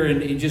break here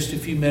in just a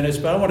few minutes,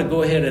 but I want to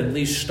go ahead and at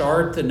least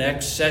start the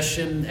next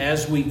session.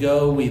 As we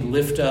go, we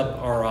lift up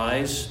our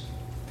eyes.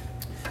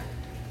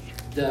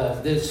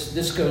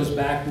 This goes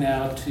back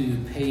now to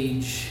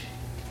page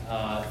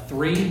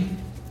 3,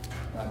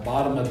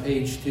 bottom of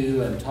page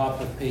 2 and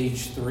top of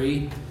page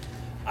 3.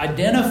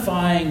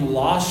 Identifying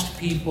lost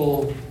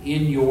people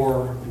in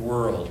your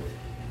world.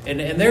 And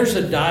there's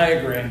a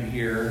diagram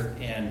here,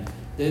 and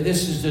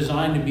this is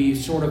designed to be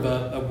sort of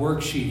a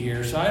worksheet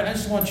here. So I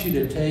just want you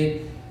to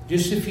take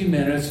just a few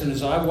minutes, and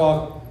as I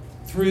walk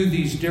through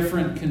these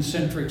different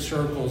concentric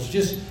circles,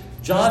 just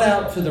jot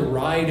out to the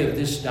right of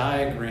this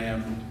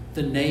diagram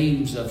the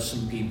names of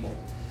some people.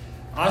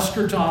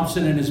 Oscar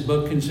Thompson, in his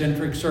book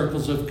Concentric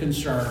Circles of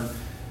Concern,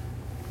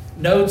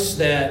 notes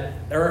that,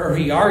 or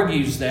he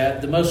argues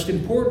that, the most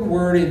important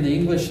word in the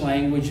English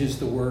language is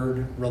the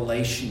word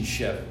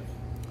relationship.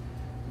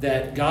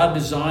 That God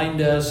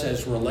designed us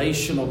as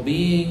relational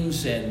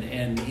beings,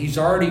 and He's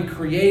already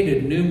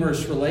created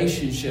numerous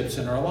relationships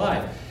in our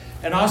life.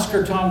 And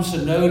Oscar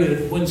Thompson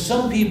noted, when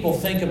some people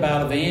think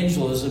about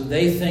evangelism,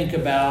 they think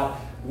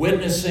about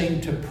witnessing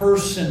to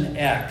person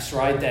X,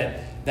 right?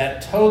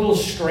 That total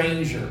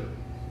stranger.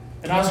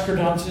 And Oscar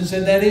Thompson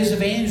said that is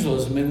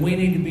evangelism, and we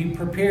need to be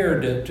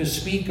prepared to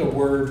speak a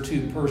word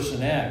to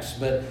person X.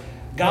 But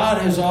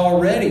God has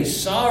already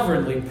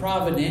sovereignly,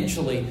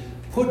 providentially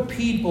put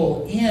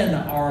people in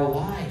our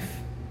life.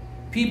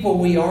 People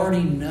we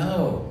already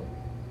know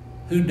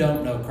who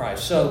don't know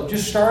Christ. So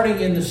just starting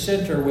in the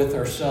center with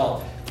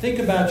ourselves, think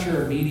about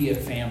your immediate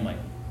family.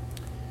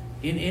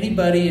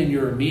 anybody in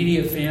your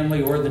immediate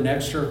family or the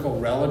next circle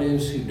of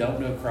relatives who don't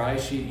know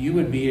Christ, you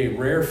would be a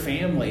rare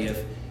family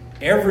if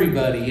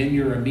everybody in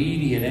your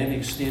immediate and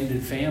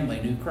extended family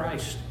knew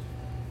Christ.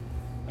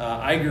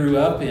 I grew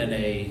up in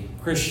a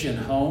Christian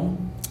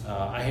home.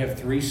 I have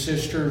 3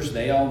 sisters.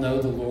 They all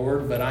know the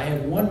Lord, but I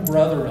have one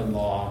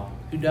brother-in-law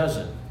who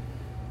doesn't.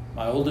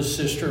 My oldest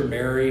sister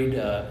married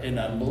an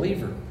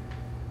unbeliever.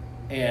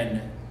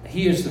 And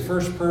he is the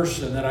first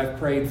person that I've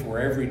prayed for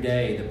every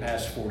day the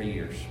past 40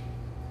 years.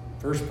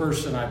 First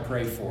person I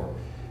pray for.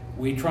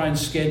 We try and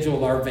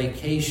schedule our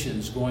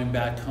vacations going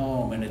back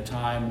home in a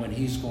time when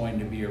he's going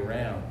to be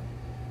around.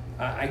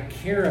 I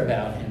care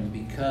about him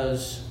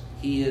because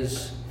he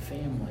is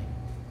family.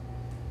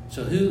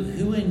 So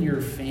who in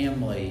your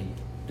family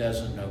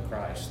doesn't know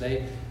Christ?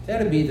 They ought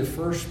to be the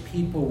first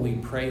people we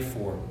pray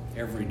for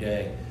every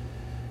day.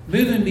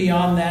 Moving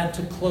beyond that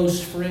to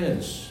close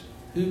friends.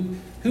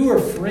 Who are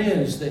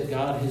friends that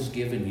God has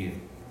given you?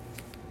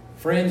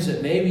 Friends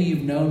that maybe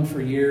you've known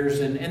for years,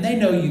 and they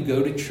know you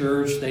go to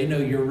church, they know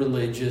you're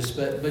religious,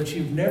 but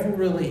you've never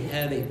really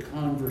had a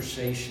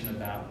conversation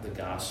about the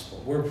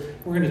gospel. We're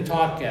going to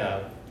talk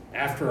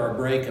after our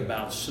break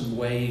about some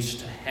ways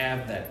to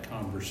have that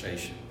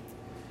conversation.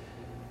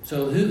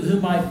 So who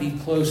might be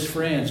close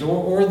friends?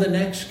 Or the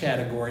next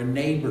category,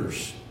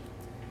 neighbors.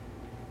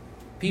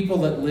 People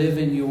that live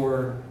in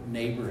your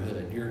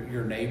neighborhood,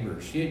 your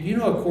neighbors. You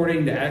know,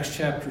 according to Acts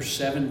chapter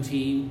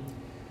 17,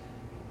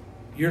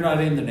 you're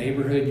not in the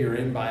neighborhood, you're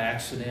in by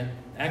accident.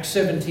 Acts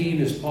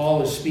 17, as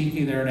Paul is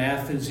speaking there in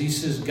Athens, he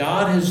says,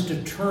 God has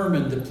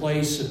determined the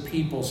place of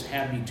people's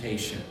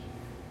habitation.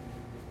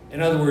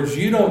 In other words,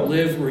 you don't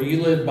live where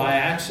you live by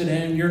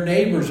accident, and your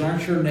neighbors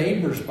aren't your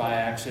neighbors by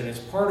accident. It's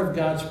part of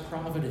God's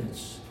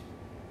providence.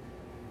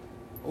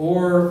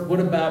 Or what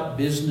about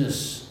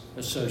business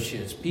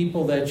associates,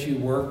 people that you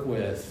work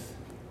with,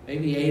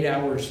 maybe 8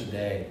 hours a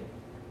day?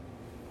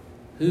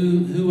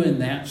 Who in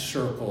that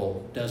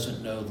circle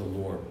doesn't know the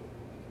Lord?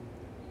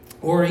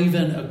 Or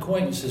even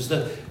acquaintances.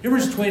 The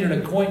difference between an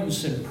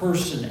acquaintance and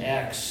person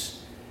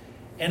X.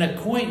 An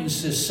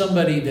acquaintance is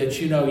somebody that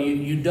you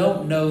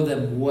don't know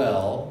them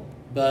well,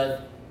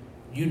 but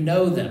you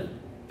know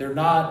them. They're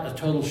not a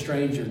total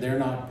stranger. They're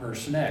not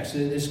person X.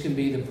 This can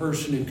be the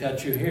person who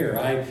cut your hair.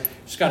 I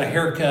just got a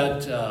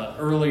haircut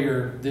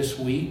earlier this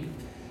week,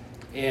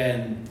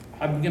 and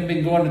I've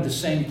been going to the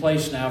same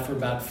place now for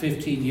about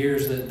 15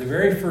 years. The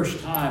very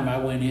first time I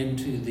went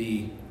into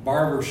the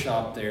barber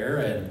shop there,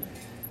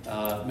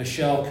 and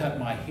Michelle cut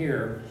my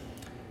hair,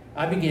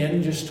 I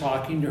began just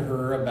talking to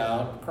her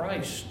about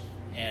Christ.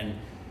 And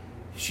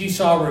she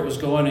saw where it was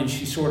going, and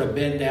she sort of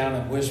bent down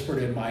and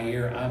whispered in my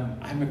ear,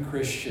 I'm a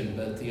Christian,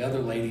 but the other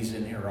ladies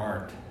in here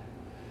aren't.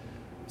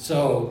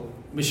 So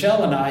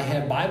Michelle and I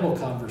have Bible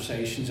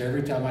conversations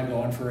every time I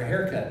go in for a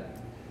haircut.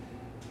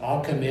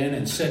 I'll come in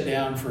and sit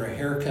down for a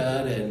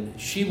haircut, and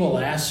she will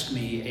ask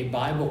me a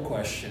Bible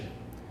question.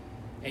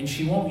 And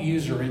she won't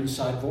use her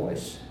inside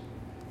voice.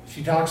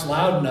 She talks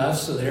loud enough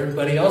so that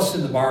everybody else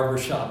in the barber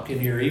shop can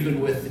hear,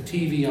 even with the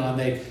TV on.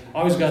 They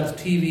always got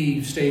the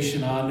TV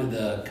station on to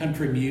the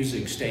country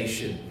music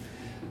station.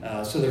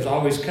 So there's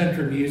always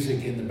country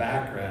music in the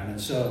background. And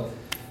so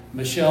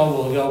Michelle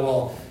will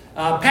go,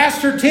 well,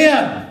 Pastor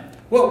Tim,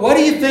 what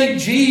do you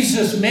think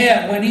Jesus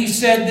meant when he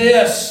said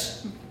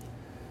this?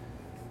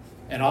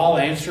 And I'll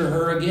answer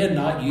her again,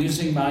 not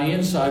using my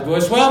inside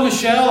voice. Well,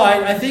 Michelle,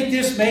 I think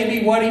this may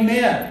be what he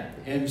meant.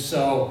 And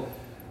so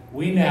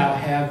we now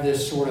have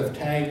this sort of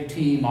tag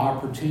team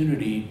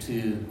opportunity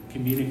to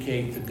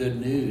communicate the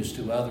good news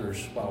to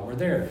others while we're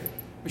there.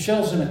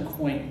 Michelle's an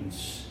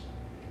acquaintance.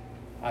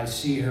 I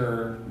see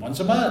her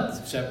once a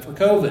month, except for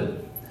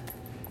COVID.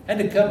 I had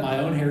to cut my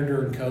own hair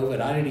during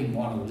COVID. I didn't even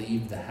want to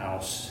leave the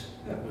house.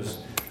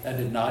 That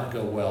did not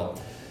go well.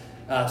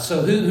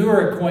 So who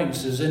are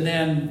acquaintances? And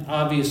then,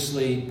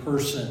 obviously,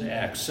 person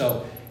X.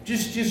 So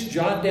just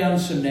jot down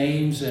some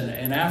names,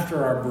 and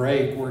after our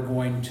break, we're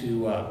going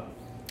to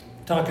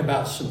talk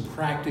about some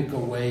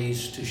practical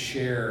ways to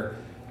share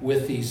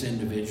with these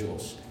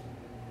individuals.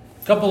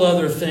 A couple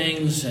other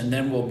things, and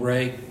then we'll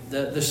break.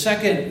 The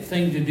second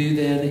thing to do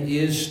then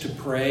is to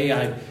pray.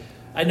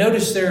 I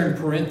noticed there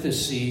in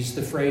parentheses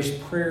the phrase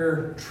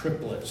prayer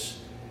triplets.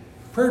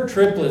 Prayer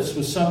triplets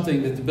was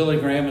something that the Billy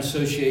Graham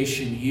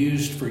Association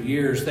used for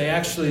years. They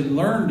actually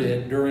learned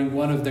it during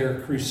one of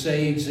their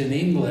crusades in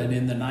England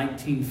in the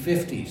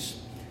 1950s.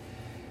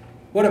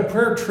 What a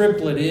prayer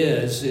triplet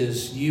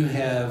is you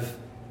have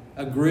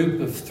a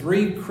group of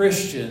 3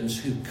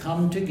 Christians who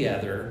come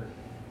together,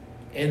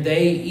 and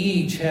they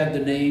each have the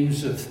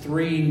names of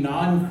 3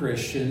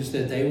 non-Christians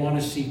that they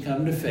want to see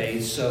come to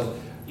faith. So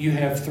you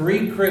have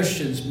 3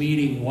 Christians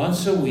meeting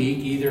once a week,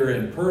 either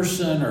in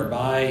person or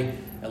by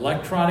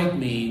electronic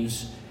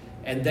means,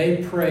 and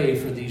they pray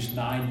for these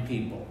 9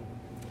 people.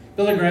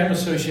 Billy Graham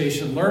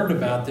Association learned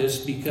about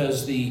this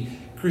because the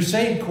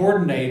crusade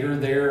coordinator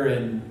there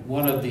in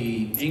one of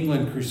the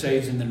England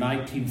crusades in the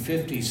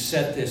 1950s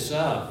set this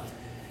up.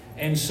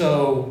 And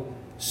so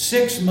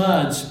 6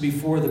 months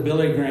before the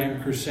Billy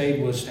Graham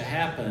crusade was to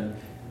happen,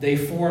 they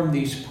formed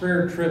these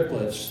prayer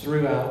triplets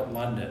throughout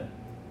London.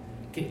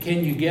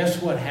 Can you guess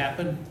what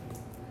happened?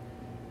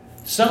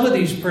 Some of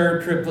these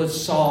prayer triplets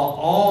saw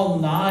all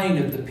 9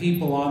 of the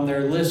people on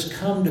their list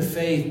come to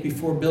faith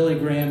before Billy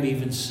Graham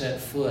even set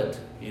foot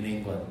in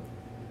England,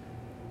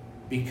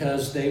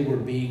 because they were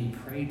being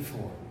prayed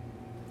for,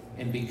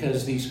 and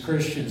because these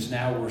Christians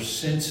now were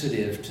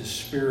sensitive to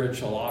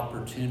spiritual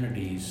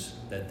opportunities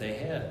that they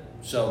had.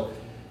 So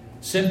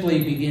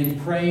simply begin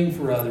praying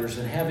for others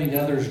and having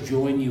others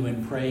join you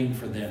in praying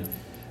for them.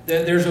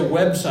 There's a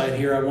website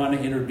here I want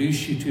to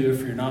introduce you to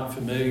if you're not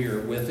familiar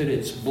with it.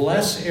 It's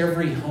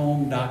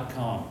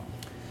blesseveryhome.com.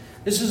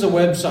 This is a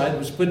website that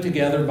was put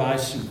together by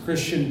some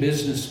Christian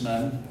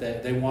businessmen.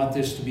 They want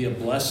this to be a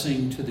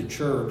blessing to the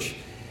church.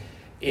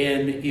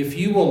 And if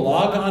you will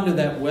log on to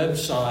that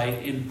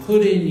website and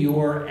put in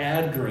your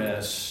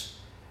address,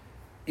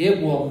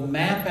 it will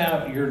map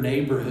out your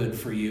neighborhood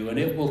for you, and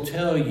it will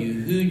tell you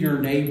who your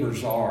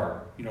neighbors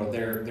are,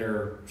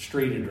 their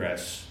street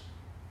address,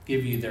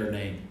 give you their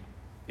name.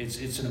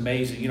 It's an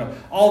amazing,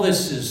 all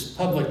this is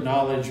public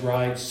knowledge,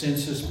 right?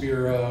 Census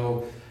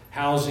Bureau,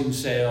 housing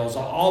sales,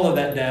 all of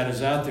that data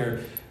is out there.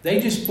 They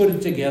just put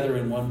it together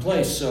in one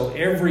place. So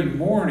every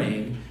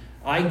morning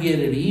I get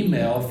an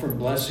email from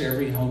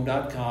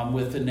blesseveryhome.com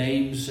with the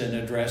names and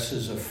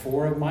addresses of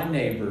 4 of my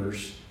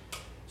neighbors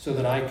so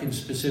that I can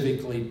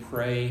specifically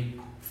pray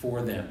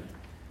for them.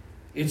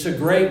 It's a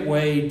great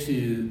way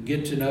to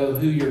get to know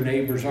who your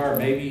neighbors are.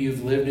 Maybe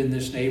you've lived in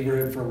this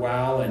neighborhood for a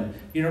while and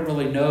you don't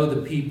really know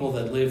the people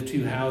that live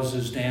 2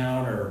 houses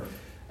down or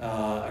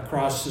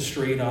across the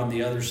street on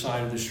the other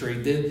side of the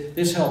street.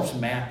 This helps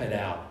map it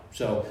out.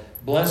 So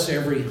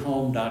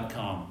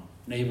blesseveryhome.com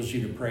enables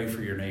you to pray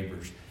for your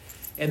neighbors.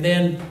 And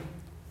then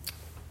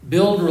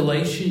build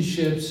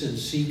relationships and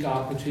seek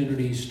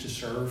opportunities to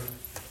serve.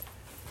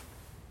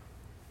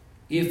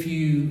 If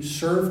you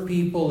serve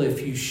people,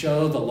 if you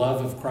show the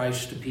love of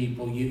Christ to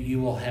people,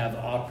 you will have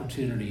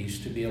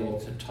opportunities to be able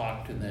to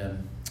talk to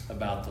them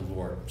about the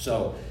Lord.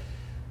 So,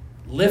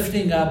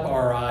 lifting up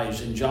our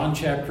eyes. In John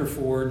chapter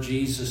 4,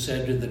 Jesus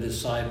said to the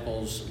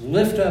disciples,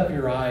 "Lift up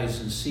your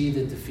eyes and see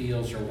that the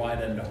fields are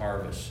white unto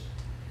harvest."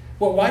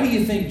 Well, why do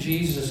you think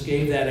Jesus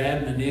gave that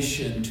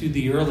admonition to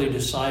the early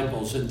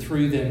disciples and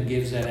through them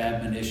gives that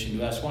admonition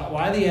to us?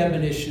 Why the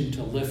admonition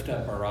to lift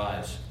up our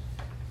eyes?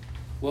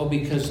 Well,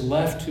 because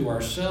left to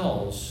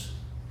ourselves,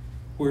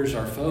 where's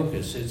our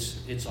focus?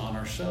 It's on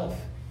ourselves.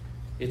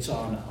 It's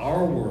on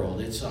our world.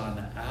 It's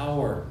on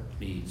our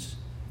needs.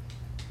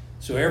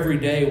 So every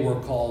day we're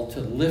called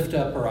to lift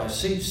up our eyes.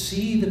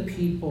 See the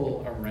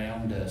people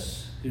around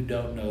us who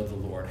don't know the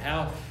Lord.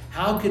 How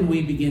can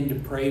we begin to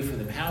pray for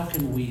them? How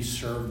can we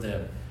serve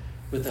them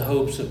with the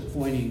hopes of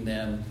pointing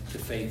them to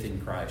faith in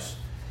Christ?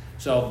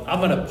 So I'm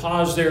going to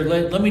pause there.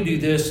 Let me do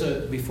this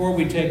before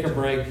we take a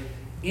break.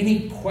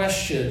 Any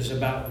questions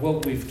about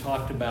what we've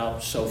talked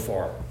about so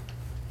far?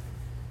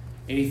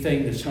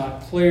 Anything that's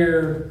not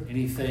clear?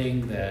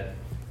 Anything that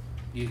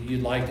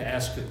you'd like to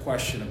ask a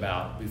question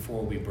about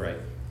before we break?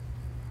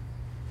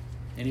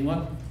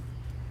 Anyone?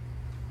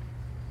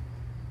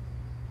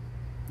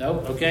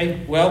 Nope?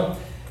 Okay. Well,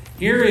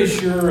 here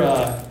is your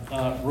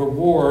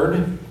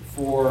reward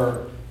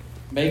for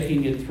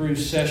making it through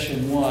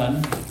session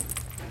 1.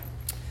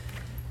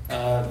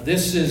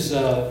 This is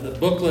the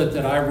booklet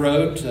that I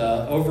wrote,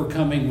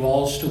 Overcoming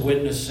Walls to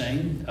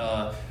Witnessing.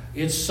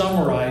 It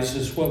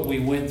summarizes what we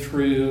went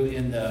through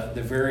in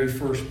the very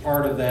first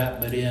part of that,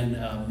 but in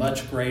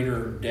much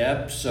greater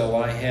depth. So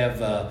I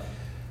have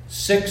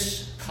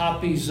 6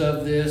 copies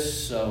of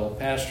this. So,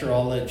 Pastor,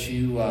 I'll let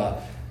you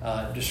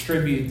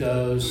distribute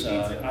those.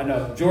 I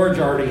know George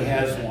already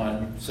has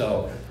one,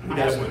 so he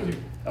doesn't.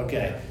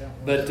 Okay,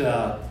 but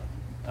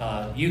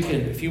you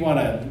can, if you want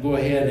to go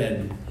ahead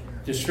and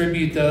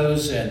distribute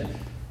those, and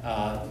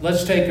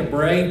let's take a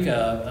break,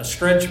 a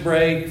stretch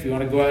break. If you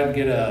want to go out and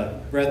get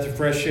a breath of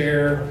fresh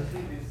air,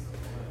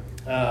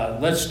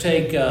 let's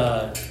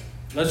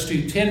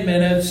do 10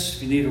 minutes.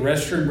 If you need a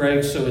restroom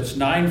break, so it's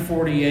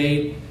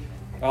 9:48.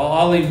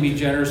 I'll even be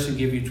generous and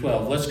give you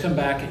 12. Let's come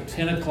back at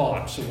 10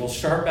 o'clock. So we'll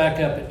start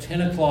back up at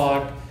 10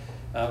 o'clock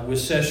with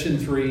session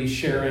 3,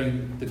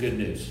 sharing the good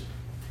news.